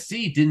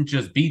 Tennessee didn't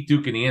just beat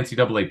Duke in the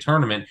NCAA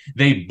tournament.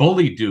 They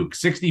bullied Duke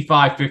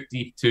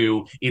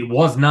 65-52. It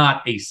was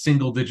not a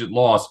single-digit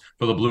loss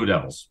for the Blue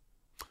Devils.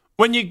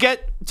 When you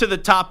get to the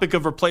topic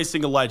of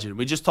replacing a legend,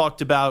 we just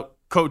talked about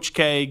Coach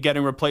K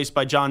getting replaced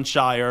by John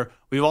Shire.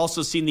 We've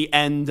also seen the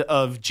end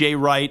of Jay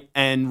Wright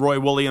and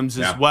Roy Williams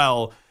as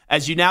well.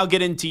 As you now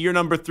get into year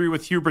number 3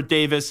 with Hubert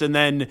Davis and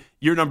then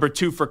year number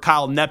 2 for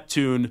Kyle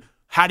Neptune,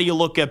 how do you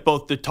look at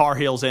both the Tar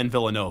Heels and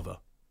Villanova?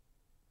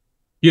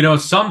 You know,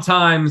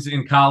 sometimes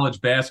in college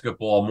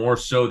basketball, more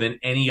so than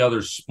any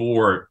other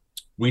sport,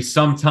 we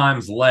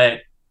sometimes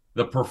let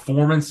the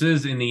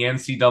performances in the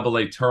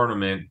NCAA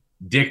tournament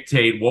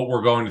dictate what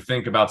we're going to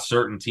think about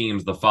certain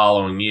teams the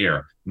following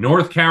year.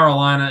 North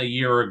Carolina a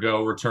year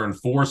ago returned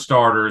 4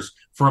 starters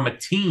from a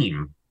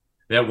team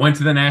that went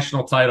to the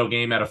national title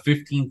game at a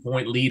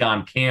 15-point lead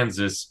on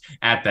Kansas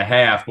at the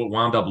half, but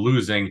wound up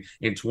losing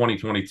in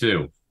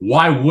 2022.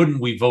 Why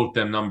wouldn't we vote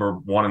them number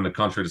 1 in the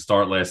country to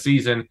start last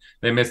season?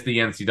 They missed the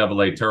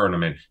NCAA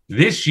tournament.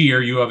 This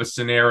year, you have a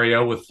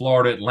scenario with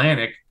Florida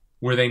Atlantic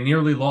where they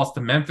nearly lost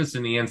to Memphis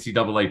in the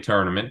NCAA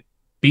tournament,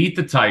 beat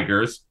the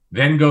Tigers,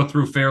 then go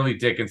through Fairleigh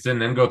Dickinson,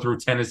 then go through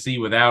Tennessee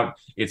without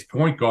its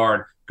point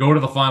guard, go to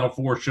the Final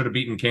Four, should have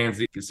beaten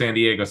San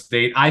Diego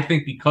State. I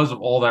think because of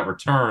all that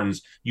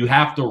returns, you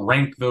have to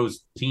rank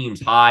those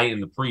teams high in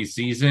the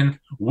preseason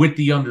with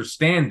the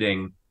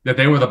understanding that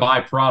they were the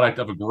byproduct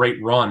of a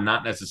great run,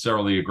 not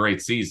necessarily a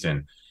great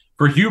season.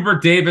 For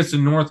Hubert Davis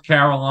in North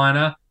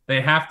Carolina, they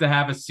have to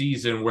have a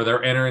season where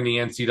they're entering the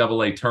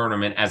NCAA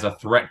tournament as a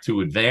threat to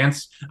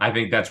advance. I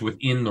think that's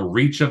within the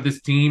reach of this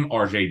team.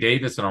 RJ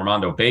Davis and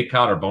Armando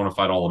Bacot are bona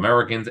fide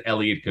All-Americans.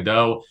 Elliot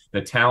Cadeau,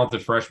 the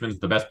talented freshman, is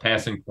the best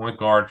passing point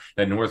guard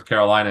that North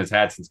Carolina has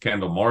had since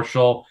Kendall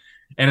Marshall.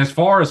 And as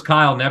far as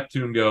Kyle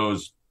Neptune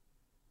goes,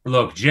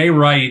 look, Jay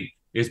Wright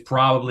is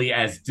probably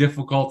as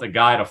difficult a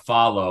guy to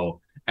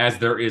follow as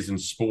there is in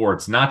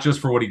sports, not just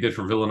for what he did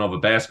for Villanova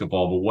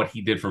basketball, but what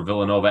he did for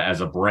Villanova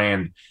as a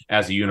brand,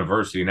 as a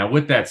university. Now,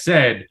 with that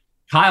said,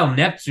 Kyle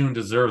Neptune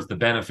deserves the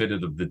benefit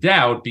of the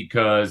doubt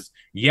because,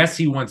 yes,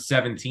 he went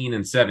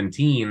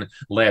 17-17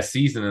 last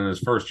season in his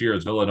first year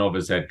as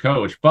Villanova's head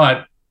coach,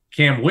 but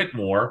Cam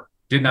Whitmore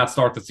did not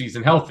start the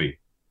season healthy.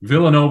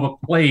 Villanova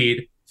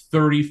played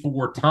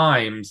 34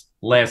 times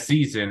last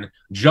season.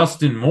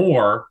 Justin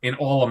Moore, an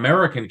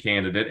All-American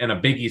candidate and a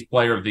Big East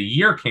Player of the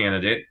Year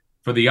candidate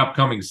for the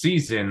upcoming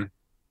season,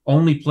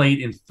 only played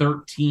in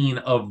 13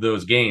 of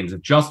those games.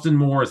 If Justin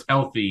Moore is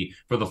healthy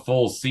for the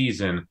full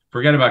season,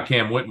 forget about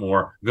Cam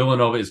Whitmore,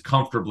 Villanova is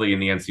comfortably in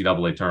the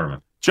NCAA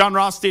tournament. John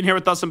Rothstein here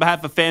with us on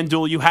behalf of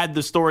FanDuel. You had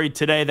the story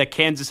today that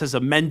Kansas has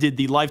amended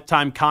the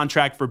lifetime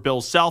contract for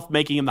Bill Self,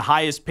 making him the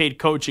highest paid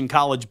coach in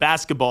college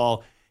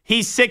basketball.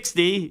 He's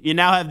 60. You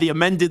now have the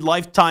amended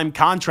lifetime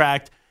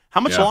contract.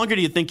 How much longer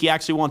do you think he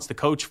actually wants to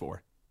coach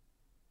for?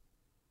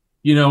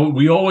 You know,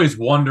 we always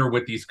wonder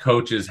with these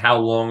coaches, how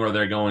long are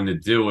they going to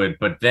do it?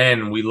 But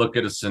then we look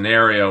at a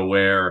scenario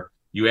where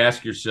you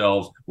ask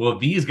yourselves, well,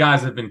 these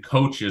guys have been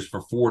coaches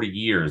for 40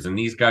 years, and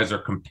these guys are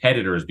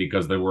competitors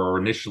because they were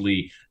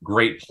initially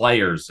great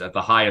players at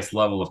the highest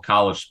level of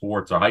college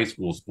sports or high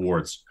school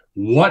sports.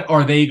 What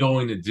are they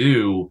going to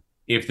do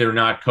if they're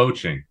not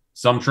coaching?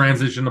 Some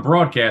transition to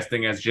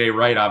broadcasting, as Jay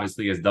Wright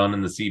obviously has done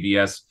in the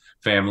CBS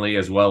family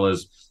as well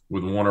as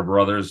with Warner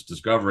Brothers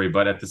Discovery.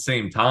 But at the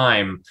same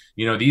time,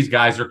 these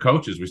guys are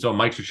coaches. We saw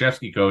Mike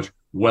Krzyzewski coach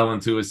well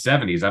into his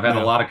 70s. I've had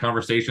a lot of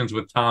conversations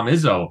with Tom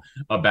Izzo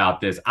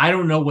about this. I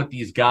don't know what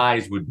these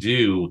guys would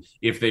do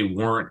if they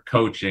weren't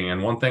coaching.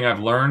 And one thing I've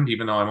learned,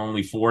 even though I'm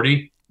only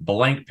 40,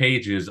 blank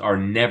pages are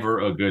never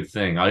a good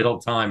thing. Idle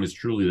time is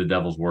truly the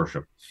devil's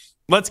worship.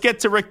 Let's get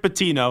to Rick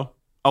Pitino.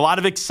 A lot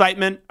of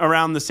excitement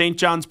around the St.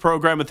 John's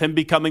program with him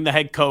becoming the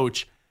head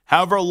coach.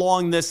 However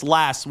long this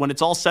lasts, when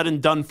it's all said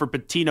and done for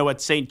Pitino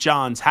at St.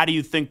 John's, how do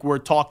you think we're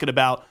talking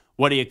about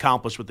what he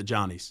accomplished with the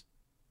Johnnies?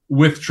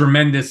 With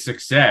tremendous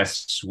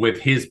success, with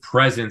his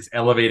presence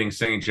elevating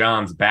St.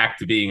 John's back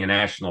to being a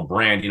national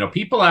brand.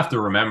 People have to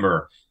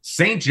remember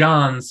St.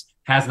 John's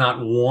has not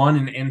won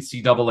an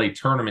NCAA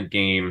tournament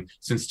game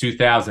since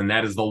 2000.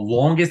 That is the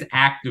longest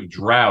active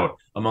drought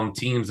among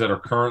teams that are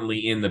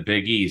currently in the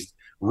Big East.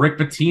 Rick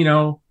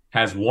Pitino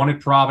has won at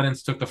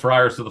Providence, took the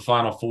Friars to the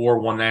Final Four,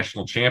 won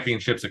national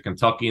championships at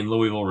Kentucky and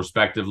Louisville,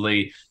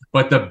 respectively.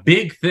 But the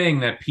big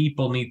thing that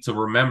people need to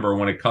remember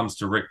when it comes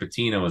to Rick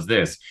Pitino is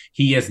this.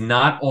 He has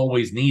not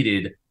always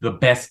needed the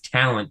best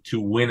talent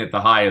to win at the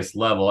highest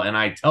level. And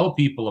I tell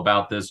people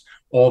about this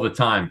all the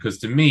time because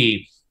to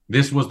me,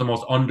 this was the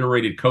most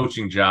underrated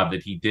coaching job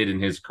that he did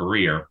in his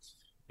career.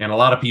 And a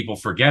lot of people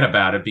forget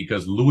about it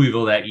because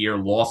Louisville that year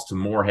lost to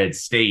Morehead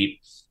State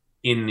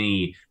in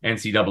the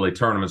NCAA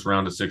tournaments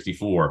round of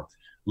 64.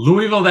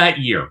 Louisville that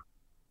year,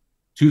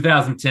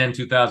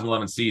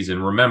 2010-2011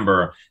 season,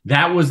 remember,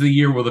 that was the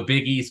year where the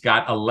Big East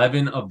got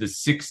 11 of the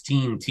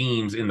 16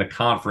 teams in the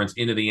conference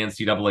into the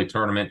NCAA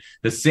tournament,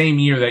 the same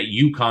year that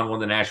UConn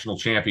won the national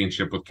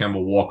championship with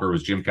Kemba Walker, who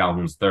was Jim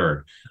Calhoun's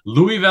third.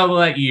 Louisville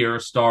that year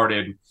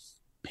started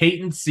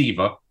Peyton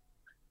Siva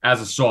as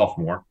a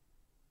sophomore,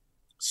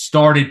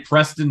 started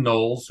Preston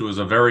Knowles, who was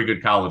a very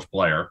good college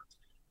player,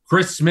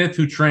 Chris Smith,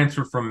 who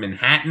transferred from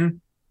Manhattan,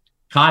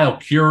 Kyle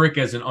Kuric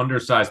as an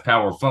undersized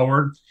power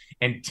forward,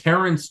 and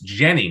Terrence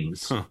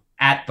Jennings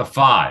at the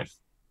 5.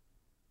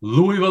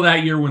 Louisville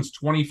that year wins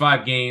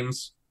 25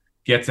 games,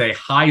 gets a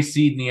high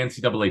seed in the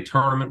NCAA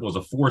tournament, was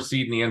a 4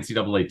 seed in the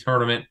NCAA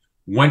tournament,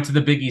 went to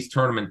the Big East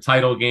tournament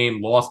title game,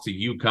 lost to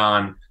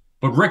UConn.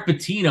 But Rick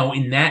Pitino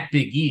in that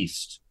Big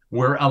East,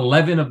 where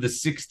 11 of the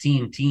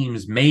 16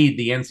 teams made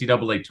the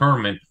NCAA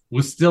tournament,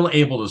 was still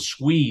able to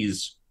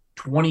squeeze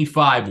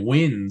 25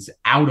 wins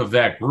out of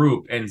that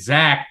group. And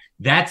Zach,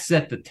 that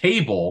set the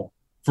table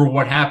for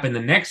what happened the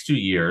next 2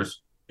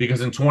 years,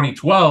 because in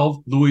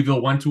 2012,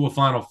 Louisville went to a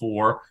Final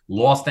Four,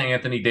 lost to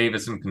Anthony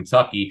Davis in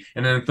Kentucky,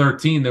 and then in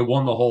 2013, they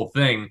won the whole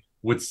thing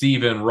with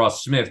Siva and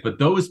Russ Smith. But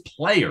those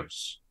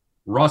players,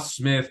 Russ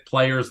Smith,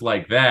 players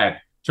like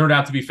that, turned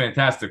out to be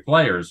fantastic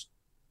players.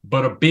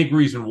 But a big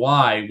reason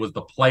why was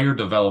the player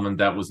development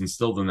that was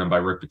instilled in them by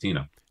Rick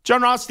Pitino.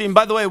 John Rothstein,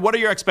 by the way, what are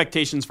your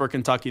expectations for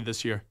Kentucky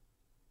this year?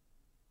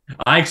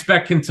 I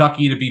expect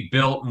Kentucky to be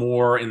built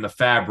more in the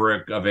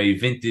fabric of a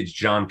vintage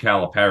John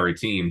Calipari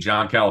team.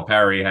 John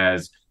Calipari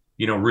has,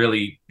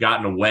 really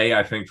gotten away,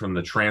 I think, from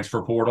the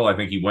transfer portal. I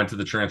think he went to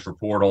the transfer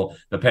portal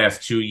the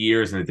past 2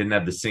 years, and it didn't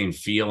have the same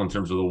feel in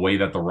terms of the way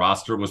that the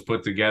roster was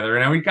put together.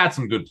 And we got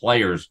some good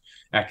players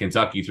at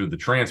Kentucky through the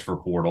transfer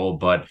portal,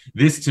 but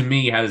this to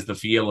me has the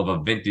feel of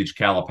a vintage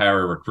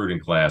Calipari recruiting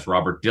class.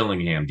 Robert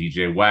Dillingham,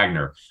 DJ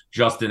Wagner,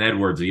 Justin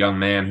Edwards, a young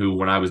man who,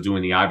 when I was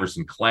doing the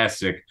Iverson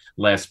Classic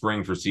last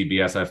spring for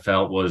CBS, I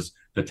felt was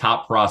the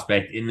top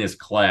prospect in this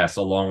class,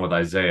 along with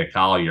Isaiah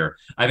Collier.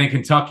 I think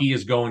Kentucky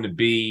is going to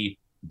be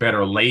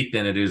better late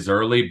than it is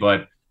early,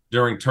 but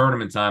during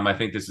tournament time, I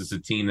think this is a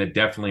team that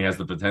definitely has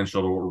the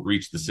potential to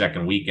reach the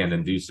second weekend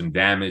and do some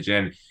damage.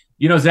 And,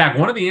 Zach,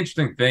 one of the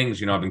interesting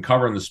things, I've been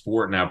covering the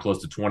sport now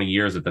close to 20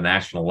 years at the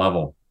national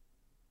level.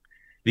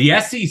 The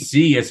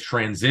SEC has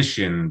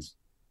transitioned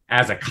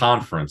as a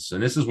conference,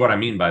 and this is what I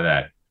mean by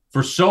that.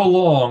 For so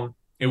long,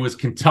 it was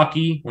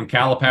Kentucky when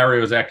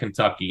Calipari was at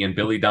Kentucky and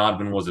Billy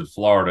Donovan was at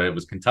Florida. It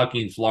was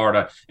Kentucky and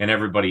Florida and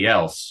everybody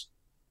else.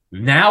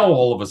 Now,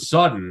 all of a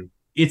sudden,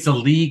 it's a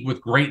league with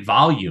great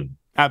volume.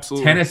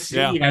 Absolutely.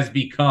 Tennessee has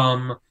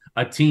become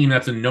a team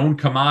that's a known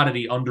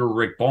commodity under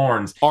Rick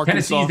Barnes. Arkansas.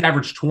 Tennessee's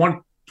averaged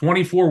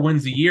 24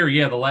 wins a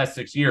year, the last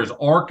 6 years.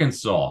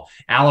 Arkansas.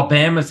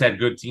 Alabama's had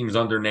good teams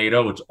under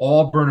NATO. It's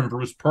Auburn and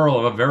Bruce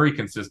Pearl have a very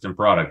consistent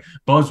product.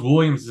 Buzz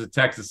Williams is at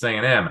Texas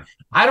A&M.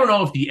 I don't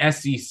know if the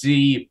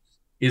SEC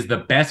is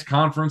the best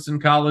conference in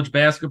college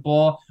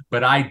basketball,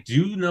 but I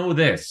do know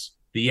this.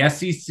 The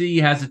SEC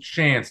has a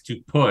chance to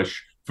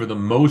push for the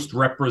most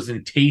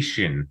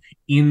representation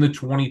in the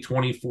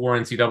 2024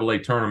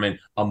 NCAA tournament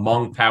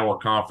among power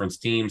conference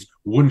teams.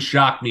 Wouldn't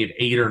shock me if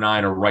 8 or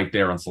 9 are right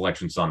there on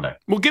Selection Sunday.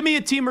 Well, give me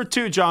a team or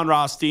two, John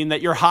Rothstein,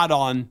 that you're hot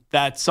on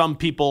that some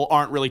people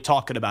aren't really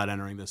talking about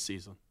entering this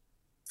season.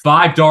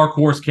 5 dark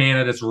horse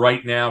candidates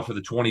right now for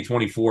the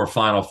 2024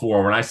 Final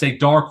Four. When I say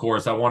dark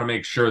horse, I want to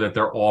make sure that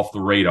they're off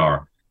the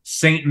radar.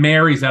 St.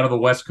 Mary's out of the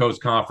West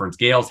Coast Conference.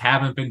 Gales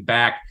haven't been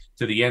back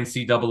to the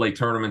NCAA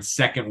tournament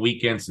second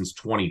weekend since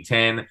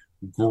 2010.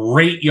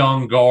 great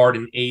young guard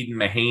in Aiden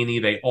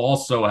Mahaney. They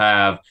also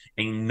have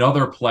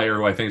another player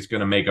who I think is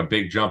going to make a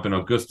big jump in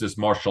Augustus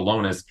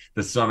Marshallonis,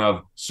 the son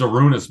of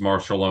Sarunas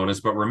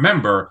Marshallonis. But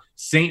remember,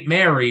 St.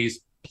 Mary's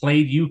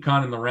played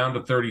UConn in the round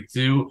of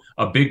 32.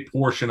 A big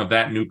portion of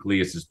that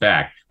nucleus is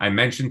back. I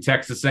mentioned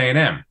Texas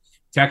A&M.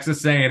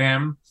 Texas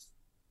A&M,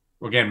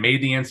 again,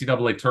 made the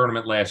NCAA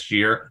tournament last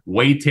year.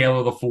 Wade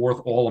Taylor, the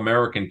fourth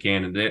All-American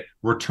candidate.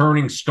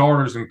 Returning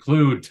starters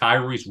include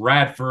Tyrese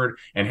Radford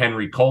and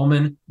Henry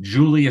Coleman.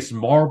 Julius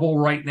Marble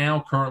right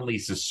now, currently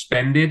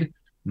suspended,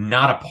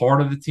 not a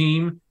part of the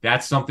team.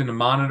 That's something to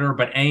monitor.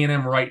 But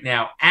A&M right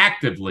now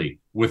actively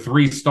with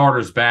 3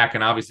 starters back,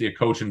 and obviously a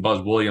coach in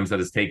Buzz Williams that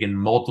has taken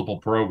multiple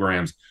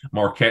programs,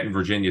 Marquette and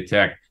Virginia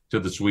Tech, to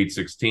the Sweet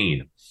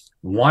 16.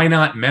 Why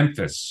not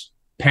Memphis?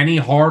 Penny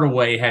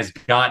Hardaway has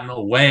gotten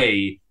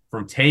away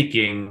from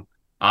taking,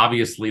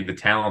 obviously, the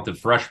talented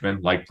freshmen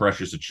like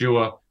Precious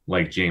Achiuwa,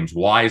 like James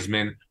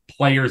Wiseman,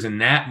 players in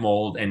that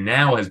mold, and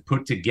now has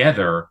put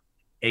together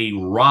a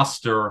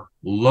roster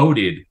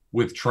loaded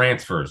with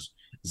transfers.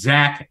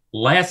 Zach,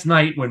 last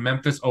night when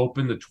Memphis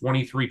opened the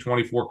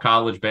 23-24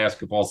 college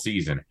basketball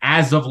season,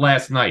 as of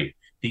last night,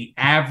 the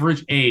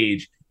average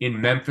age in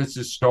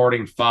Memphis'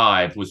 starting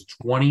 5 was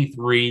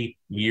 23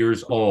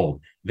 years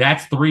old.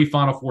 That's 3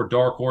 Final Four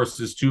dark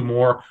horses, 2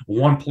 more.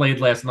 1 played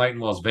last night in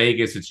Las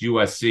Vegas. It's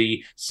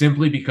USC,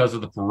 simply because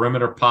of the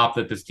perimeter pop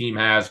that this team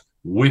has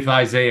with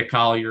Isaiah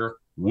Collier,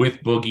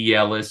 with Boogie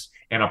Ellis,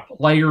 and a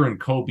player in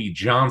Kobe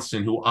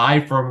Johnson, who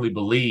I firmly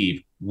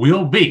believe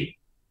will be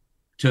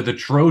to the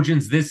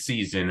Trojans this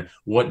season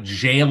what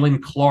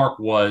Jalen Clark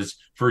was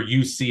for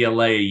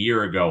UCLA a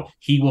year ago.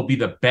 He will be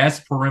the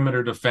best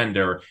perimeter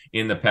defender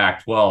in the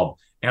Pac-12.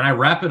 And I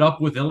wrap it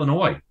up with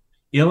Illinois.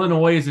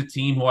 Illinois is a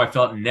team who I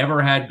felt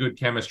never had good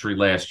chemistry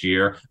last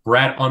year.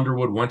 Brad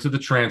Underwood went to the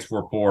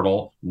transfer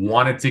portal,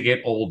 wanted to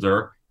get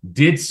older,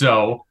 did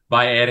so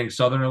by adding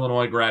Southern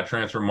Illinois grad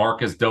transfer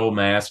Marcus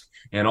Domask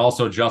and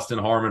also Justin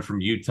Harmon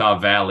from Utah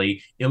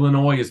Valley.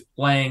 Illinois is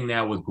playing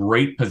now with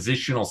great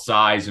positional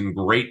size and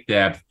great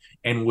depth,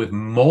 and with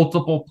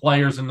multiple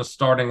players in the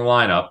starting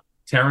lineup,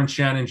 Terrence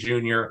Shannon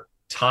Jr.,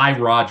 Ty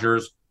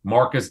Rogers,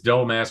 Marcus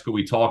Domask, who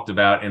we talked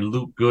about, and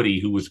Luke Goody,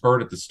 who was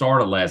hurt at the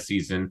start of last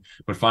season,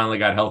 but finally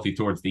got healthy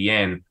towards the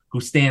end, who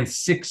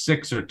stands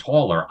 6'6" or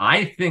taller.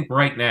 I think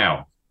right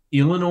now,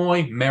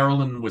 Illinois,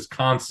 Maryland, and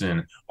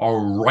Wisconsin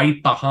are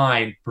right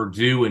behind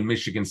Purdue and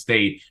Michigan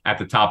State at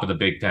the top of the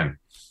Big Ten.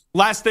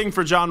 Last thing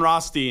for John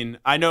Rothstein.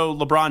 I know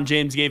LeBron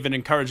James gave an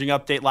encouraging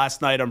update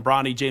last night on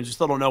Bronny James. We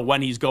still don't know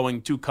when he's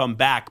going to come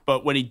back,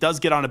 but when he does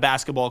get on a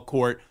basketball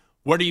court,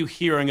 what are you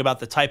hearing about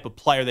the type of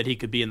player that he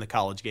could be in the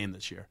college game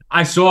this year?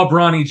 I saw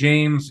Bronny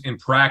James in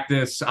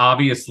practice.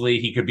 Obviously,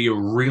 he could be a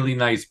really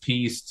nice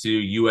piece to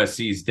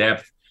USC's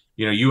depth.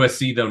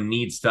 USC, though,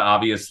 needs to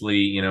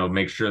obviously,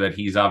 make sure that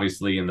he's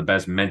obviously in the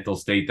best mental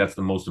state. That's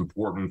the most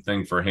important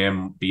thing for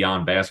him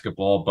beyond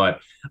basketball. But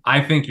I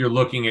think you're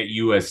looking at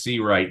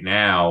USC right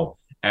now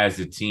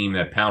as a team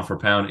that pound for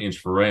pound, inch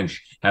for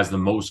inch, has the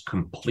most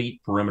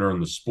complete perimeter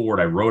in the sport.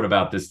 I wrote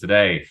about this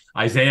today.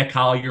 Isaiah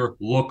Collier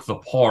looked the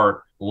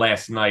part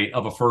last night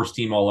of a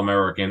first-team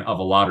All-American, of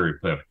a lottery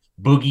pick.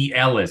 Boogie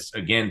Ellis,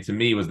 again, to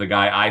me, was the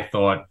guy I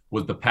thought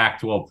was the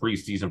Pac-12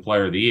 preseason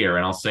player of the year.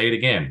 And I'll say it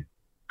again.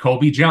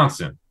 Kobe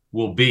Johnson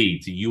will be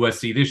to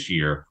USC this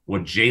year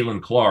what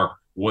Jalen Clark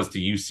was to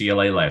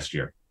UCLA last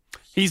year.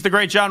 He's the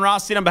great John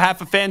Rothstein on behalf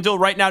of FanDuel.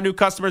 Right now, new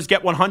customers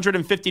get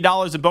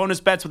 $150 in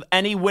bonus bets with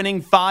any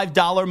winning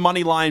 $5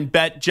 money line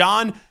bet.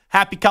 John,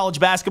 happy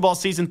college basketball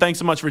season. Thanks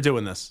so much for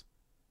doing this.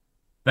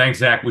 Thanks,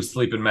 Zach. We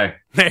sleep in May.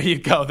 There you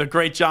go. The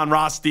great John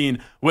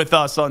Rothstein with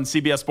us on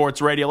CBS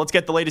Sports Radio. Let's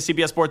get the latest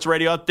CBS Sports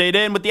Radio update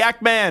in with the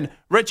Act Man,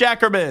 Rich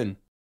Ackerman.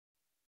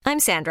 I'm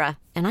Sandra,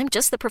 and I'm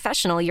just the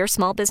professional your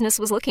small business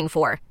was looking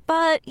for.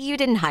 But you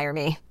didn't hire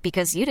me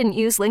because you didn't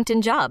use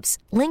LinkedIn Jobs.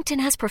 LinkedIn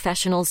has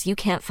professionals you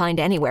can't find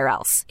anywhere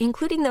else,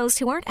 including those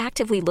who aren't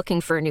actively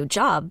looking for a new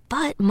job,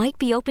 but might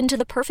be open to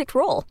the perfect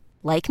role,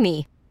 like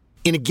me.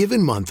 In a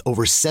given month,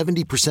 over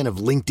 70% of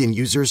LinkedIn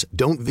users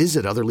don't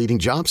visit other leading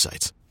job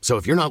sites. So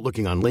if you're not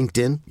looking on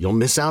LinkedIn, you'll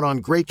miss out on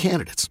great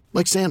candidates,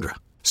 like Sandra.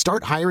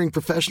 Start hiring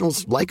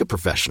professionals like a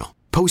professional.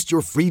 Post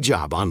your free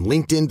job on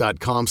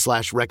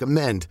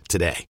linkedin.com/recommend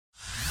today.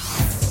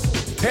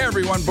 Hey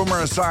everyone,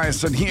 Boomer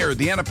Esiason here.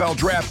 The NFL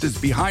Draft is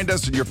behind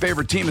us and your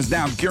favorite team is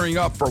now gearing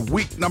up for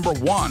week number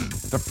 1.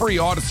 The free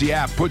Odyssey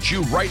app puts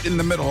you right in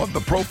the middle of the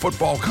pro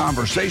football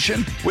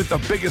conversation with the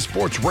biggest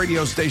sports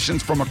radio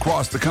stations from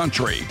across the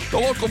country. The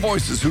local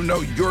voices who know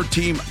your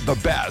team the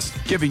best,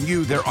 giving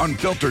you their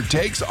unfiltered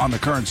takes on the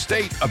current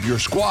state of your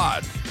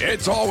squad.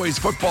 It's always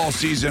football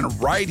season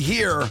right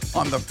here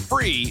on the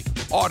free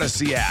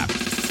Odyssey app.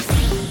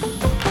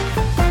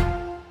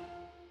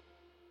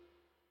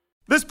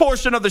 This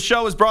portion of the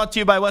show is brought to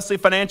you by Wesley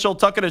Financial.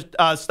 Stuck in a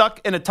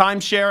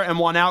timeshare and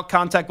want out?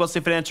 Contact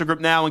Wesley Financial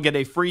Group now and get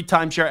a free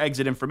timeshare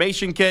exit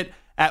information kit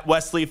at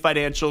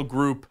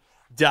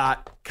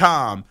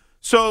wesleyfinancialgroup.com.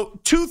 So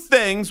 2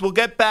 things. We'll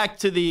get back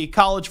to the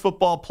college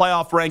football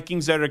playoff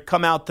rankings that are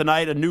come out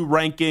tonight, a new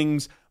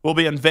rankings will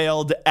be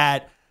unveiled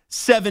at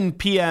 7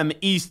 p.m.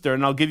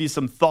 Eastern. I'll give you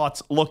some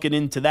thoughts looking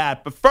into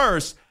that. But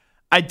first,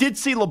 I did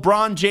see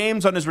LeBron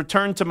James on his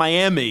return to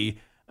Miami.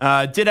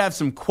 Did have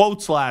some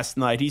quotes last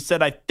night. He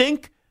said, I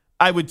think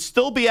I would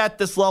still be at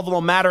this level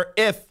no matter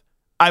if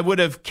I would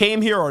have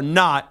came here or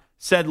not,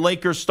 said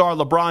Lakers star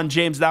LeBron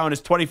James now in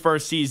his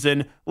 21st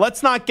season.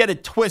 Let's not get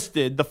it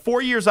twisted. The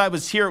 4 years I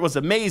was here, it was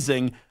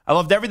amazing. I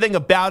loved everything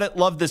about it.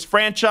 Loved this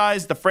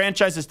franchise. The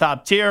franchise is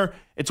top tier.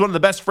 It's one of the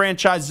best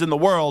franchises in the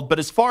world. But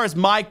as far as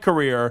my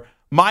career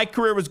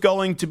was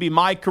going to be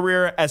my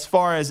career as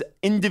far as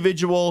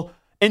individual,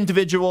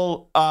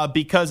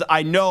 because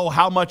I know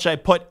how much I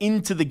put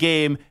into the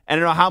game and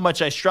I know how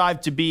much I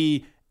strive to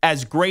be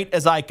as great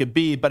as I could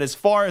be. But as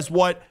far as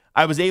what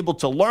I was able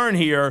to learn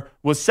here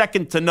was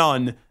second to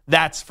none,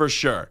 that's for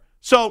sure.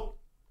 So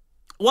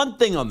one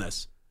thing on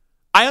this,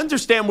 I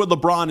understand where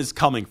LeBron is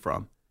coming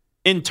from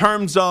in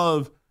terms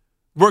of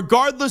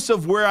regardless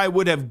of where I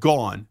would have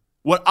gone,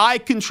 what I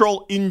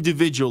control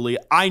individually,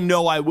 I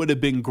know I would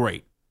have been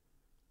great.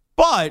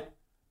 But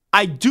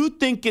I do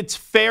think it's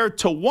fair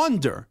to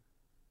wonder,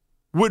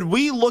 would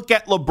we look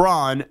at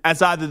LeBron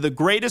as either the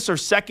greatest or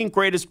second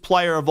greatest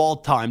player of all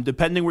time,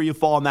 depending where you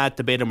fall in that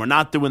debate? And we're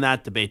not doing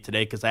that debate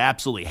today because I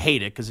absolutely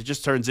hate it because it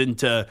just turns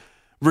into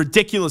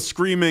ridiculous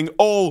screaming,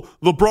 oh,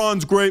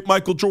 LeBron's great,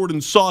 Michael Jordan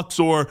sucks,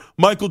 or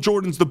Michael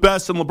Jordan's the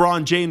best and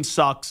LeBron James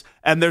sucks.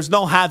 And there's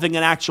no having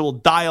an actual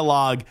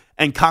dialogue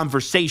and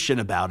conversation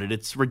about it.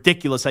 It's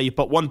ridiculous how you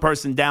put one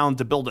person down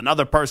to build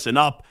another person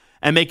up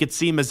and make it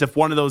seem as if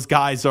one of those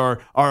guys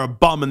are a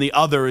bum and the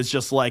other is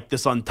just like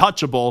this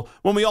untouchable,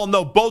 when we all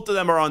know both of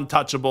them are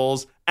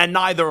untouchables and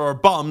neither are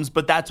bums,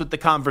 but that's what the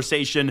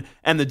conversation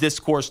and the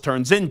discourse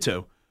turns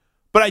into.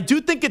 But I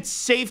do think it's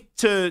safe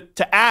to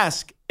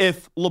ask,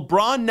 if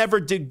LeBron never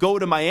did go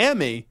to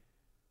Miami,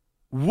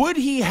 would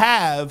he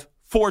have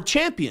 4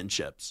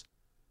 championships?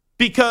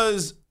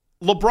 Because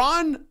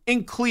LeBron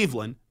in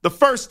Cleveland, the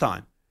first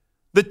time,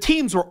 the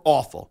teams were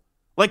awful.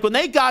 Like when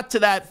they got to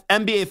that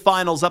NBA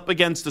Finals up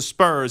against the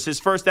Spurs, his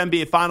first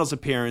NBA Finals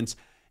appearance,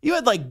 you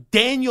had like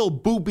Daniel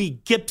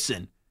Boobie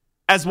Gibson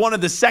as one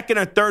of the second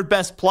or third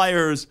best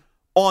players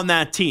on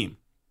that team.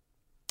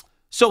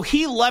 So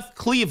he left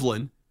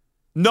Cleveland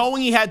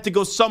knowing he had to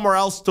go somewhere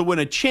else to win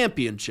a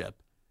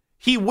championship.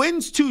 He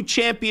wins 2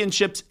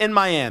 championships in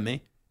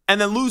Miami and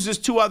then loses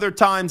 2 other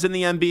times in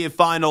the NBA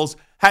Finals.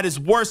 Had his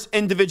worst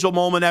individual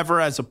moment ever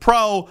as a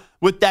pro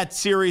with that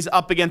series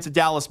up against the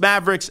Dallas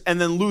Mavericks, and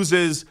then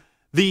loses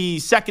the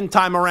second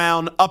time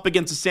around up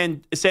against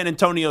the San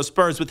Antonio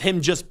Spurs with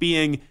him just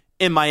being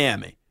in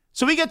Miami.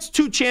 So he gets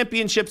 2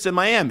 championships in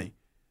Miami.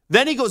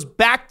 Then he goes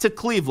back to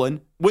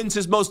Cleveland, wins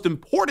his most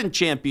important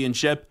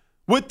championship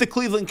with the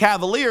Cleveland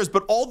Cavaliers,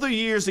 but all the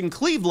years in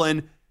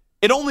Cleveland,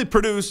 it only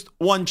produced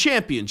 1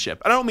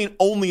 championship. I don't mean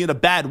only in a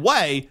bad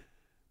way,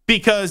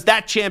 because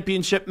that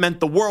championship meant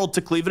the world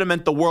to Cleveland. It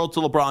meant the world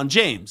to LeBron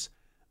James.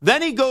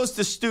 Then he goes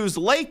to Stu's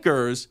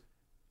Lakers,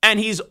 and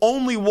he's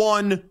only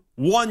won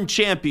 1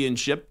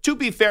 championship. To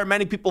be fair,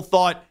 many people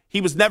thought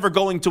he was never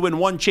going to win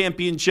 1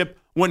 championship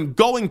when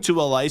going to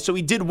LA, so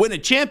he did win a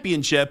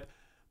championship.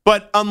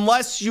 But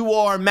unless you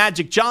are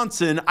Magic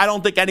Johnson, I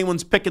don't think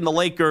anyone's picking the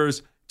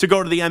Lakers to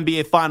go to the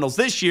NBA Finals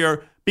this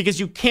year, because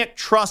you can't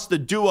trust the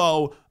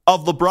duo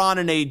of LeBron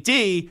and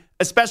AD,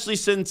 especially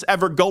since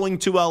ever going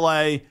to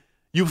LA,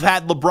 you've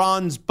had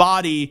LeBron's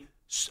body,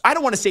 I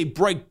don't want to say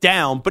break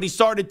down, but he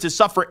started to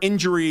suffer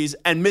injuries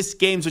and miss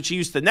games, which he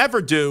used to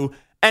never do.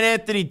 And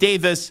Anthony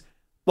Davis,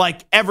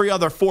 like every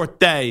other 4th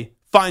day,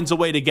 finds a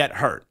way to get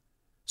hurt.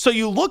 So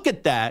you look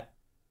at that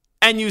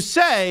and you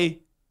say,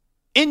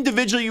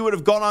 individually, you would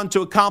have gone on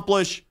to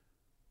accomplish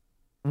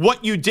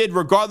what you did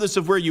regardless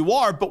of where you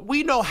are, but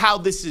we know how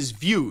this is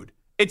viewed.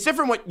 It's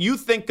different what you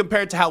think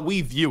compared to how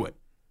we view it.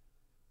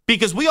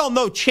 Because we all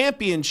know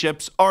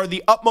championships are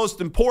the utmost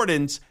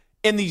importance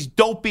in these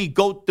dopey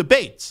GOAT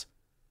debates.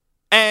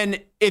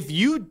 And if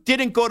you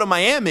didn't go to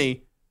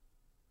Miami,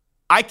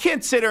 I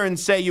can't sit here and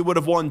say you would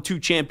have won 2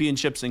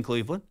 championships in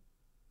Cleveland.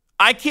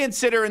 I can't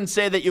sit here and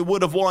say that you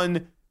would have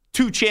won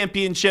 2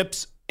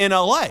 championships in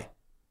LA.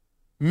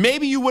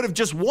 Maybe you would have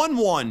just won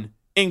 1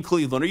 in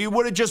Cleveland, or you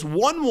would have just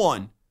won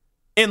 1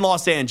 in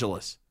Los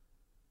Angeles.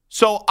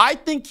 So I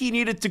think he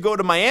needed to go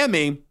to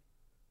Miami,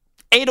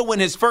 A, to win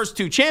his first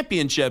 2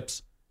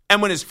 championships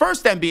and win his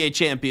first NBA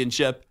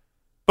championship,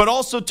 but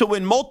also to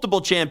win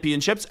multiple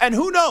championships. And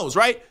who knows,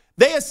 right?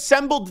 They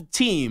assembled a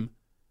team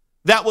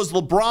that was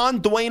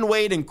LeBron, Dwayne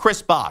Wade, and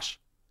Chris Bosh.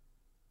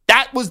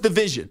 That was the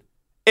vision.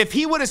 If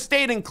he would have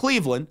stayed in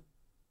Cleveland,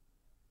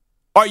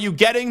 are you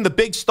getting the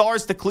big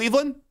stars to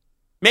Cleveland?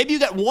 Maybe you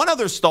get one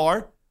other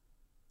star.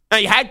 Now,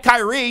 you had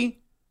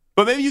Kyrie,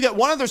 but maybe you get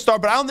one other star,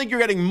 but I don't think you're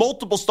getting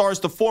multiple stars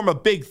to form a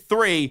big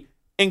 3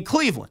 in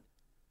Cleveland.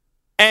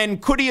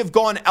 And could he have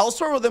gone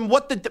elsewhere? Well, then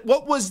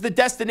what was the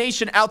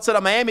destination outside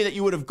of Miami that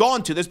you would have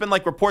gone to? There's been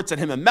like reports that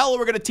him and Melo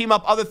were going to team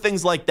up, other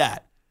things like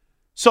that.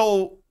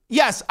 So,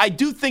 yes, I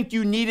do think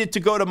you needed to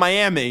go to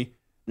Miami,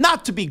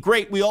 not to be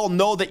great. We all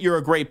know that you're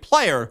a great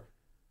player,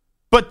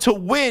 but to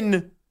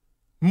win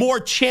more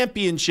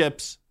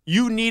championships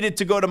you needed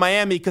to go to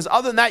Miami because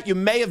other than that, you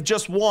may have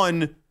just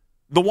won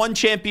the one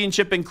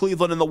championship in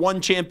Cleveland and the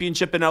one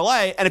championship in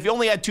LA. And if you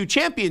only had 2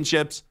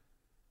 championships,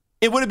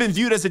 it would have been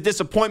viewed as a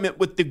disappointment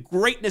with the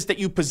greatness that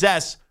you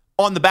possess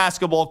on the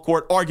basketball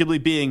court,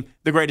 arguably being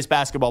the greatest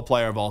basketball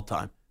player of all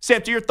time.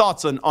 Sam, to your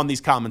thoughts on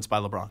these comments by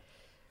LeBron?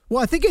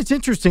 Well, I think it's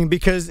interesting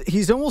because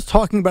he's almost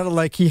talking about it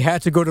like he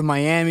had to go to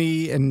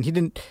Miami and he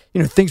didn't,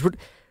 things would.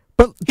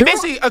 But he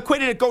basically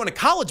equated it going to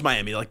college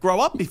Miami, like grow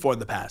up before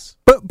the pass.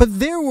 But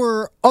there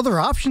were other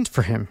options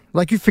for him.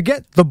 Like you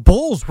forget, the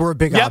Bulls were a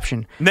big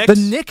option. The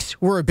Knicks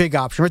were a big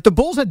option. Right? The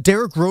Bulls had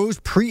Derrick Rose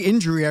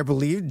pre-injury, I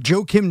believe.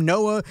 Joakim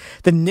Noah.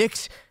 The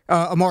Knicks,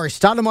 Amari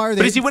Stoudemire.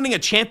 But is he winning a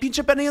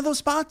championship at any of those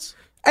spots?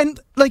 And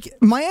like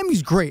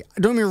Miami's great.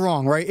 Don't get me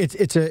wrong, right?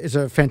 It's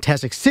a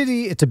fantastic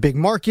city. It's a big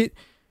market.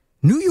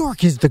 New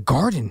York is the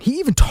Garden. He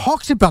even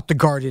talks about the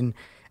Garden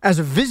as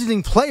a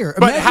visiting player.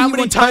 But how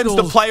many times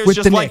do players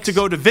just like to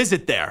go to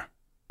visit there?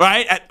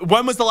 Right?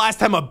 When was the last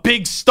time a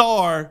big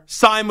star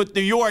signed with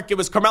New York? It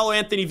was Carmelo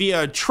Anthony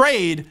via a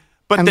trade,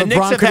 but the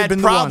Knicks have had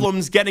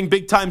problems getting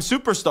big-time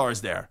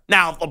superstars there.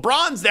 Now, if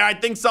LeBron's there, I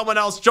think someone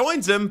else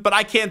joins him, but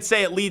I can't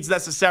say it leads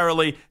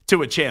necessarily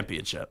to a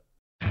championship.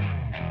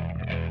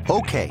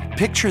 Okay,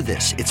 picture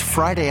this. It's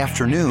Friday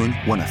afternoon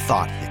when a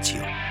thought hits you.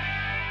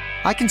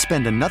 I can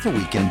spend another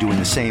weekend doing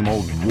the same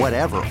old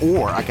whatever,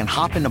 or I can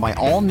hop into my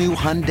all-new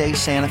Hyundai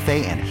Santa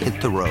Fe and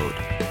hit the road.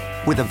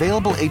 With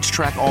available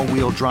H-Track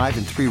all-wheel drive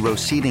and 3-row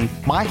seating,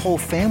 my whole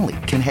family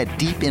can head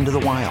deep into the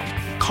wild.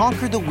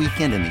 Conquer the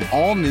weekend in the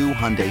all-new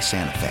Hyundai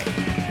Santa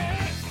Fe.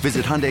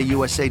 Visit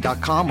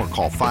HyundaiUSA.com or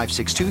call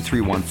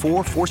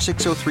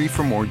 562-314-4603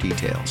 for more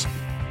details.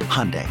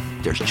 Hyundai,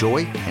 there's joy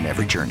in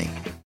every journey.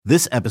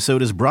 This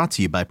episode is brought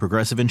to you by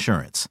Progressive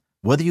Insurance.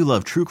 Whether you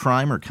love true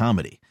crime or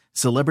comedy,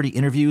 celebrity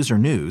interviews or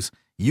news,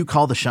 you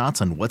call the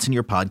shots on what's in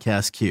your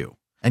podcast queue.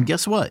 And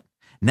guess what?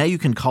 Now you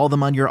can call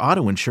them on your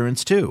auto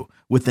insurance too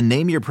with the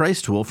Name Your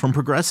Price tool from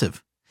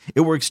Progressive.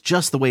 It works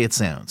just the way it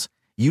sounds.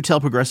 You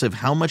tell Progressive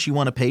how much you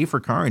want to pay for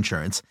car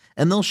insurance,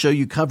 and they'll show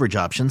you coverage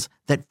options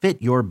that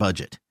fit your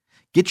budget.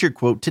 Get your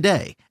quote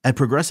today at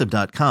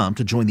Progressive.com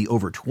to join the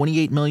over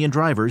 28 million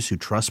drivers who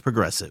trust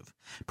Progressive.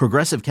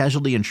 Progressive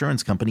Casualty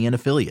Insurance Company and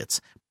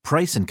Affiliates.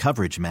 Price and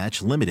coverage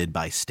match limited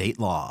by state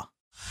law.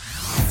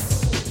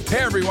 Hey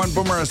everyone,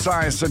 Boomer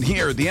Esiason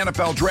here. The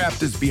NFL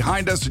Draft is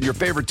behind us and your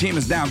favorite team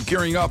is now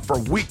gearing up for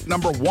week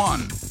number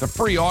 1. The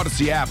free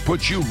Odyssey app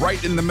puts you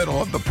right in the middle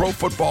of the pro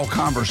football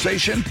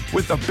conversation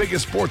with the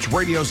biggest sports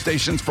radio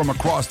stations from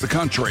across the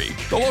country.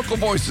 The local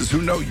voices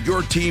who know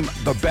your team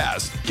the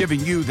best,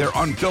 giving you their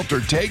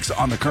unfiltered takes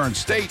on the current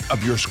state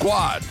of your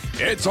squad.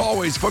 It's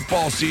always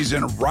football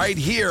season right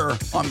here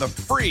on the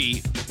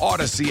free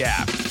Odyssey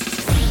app.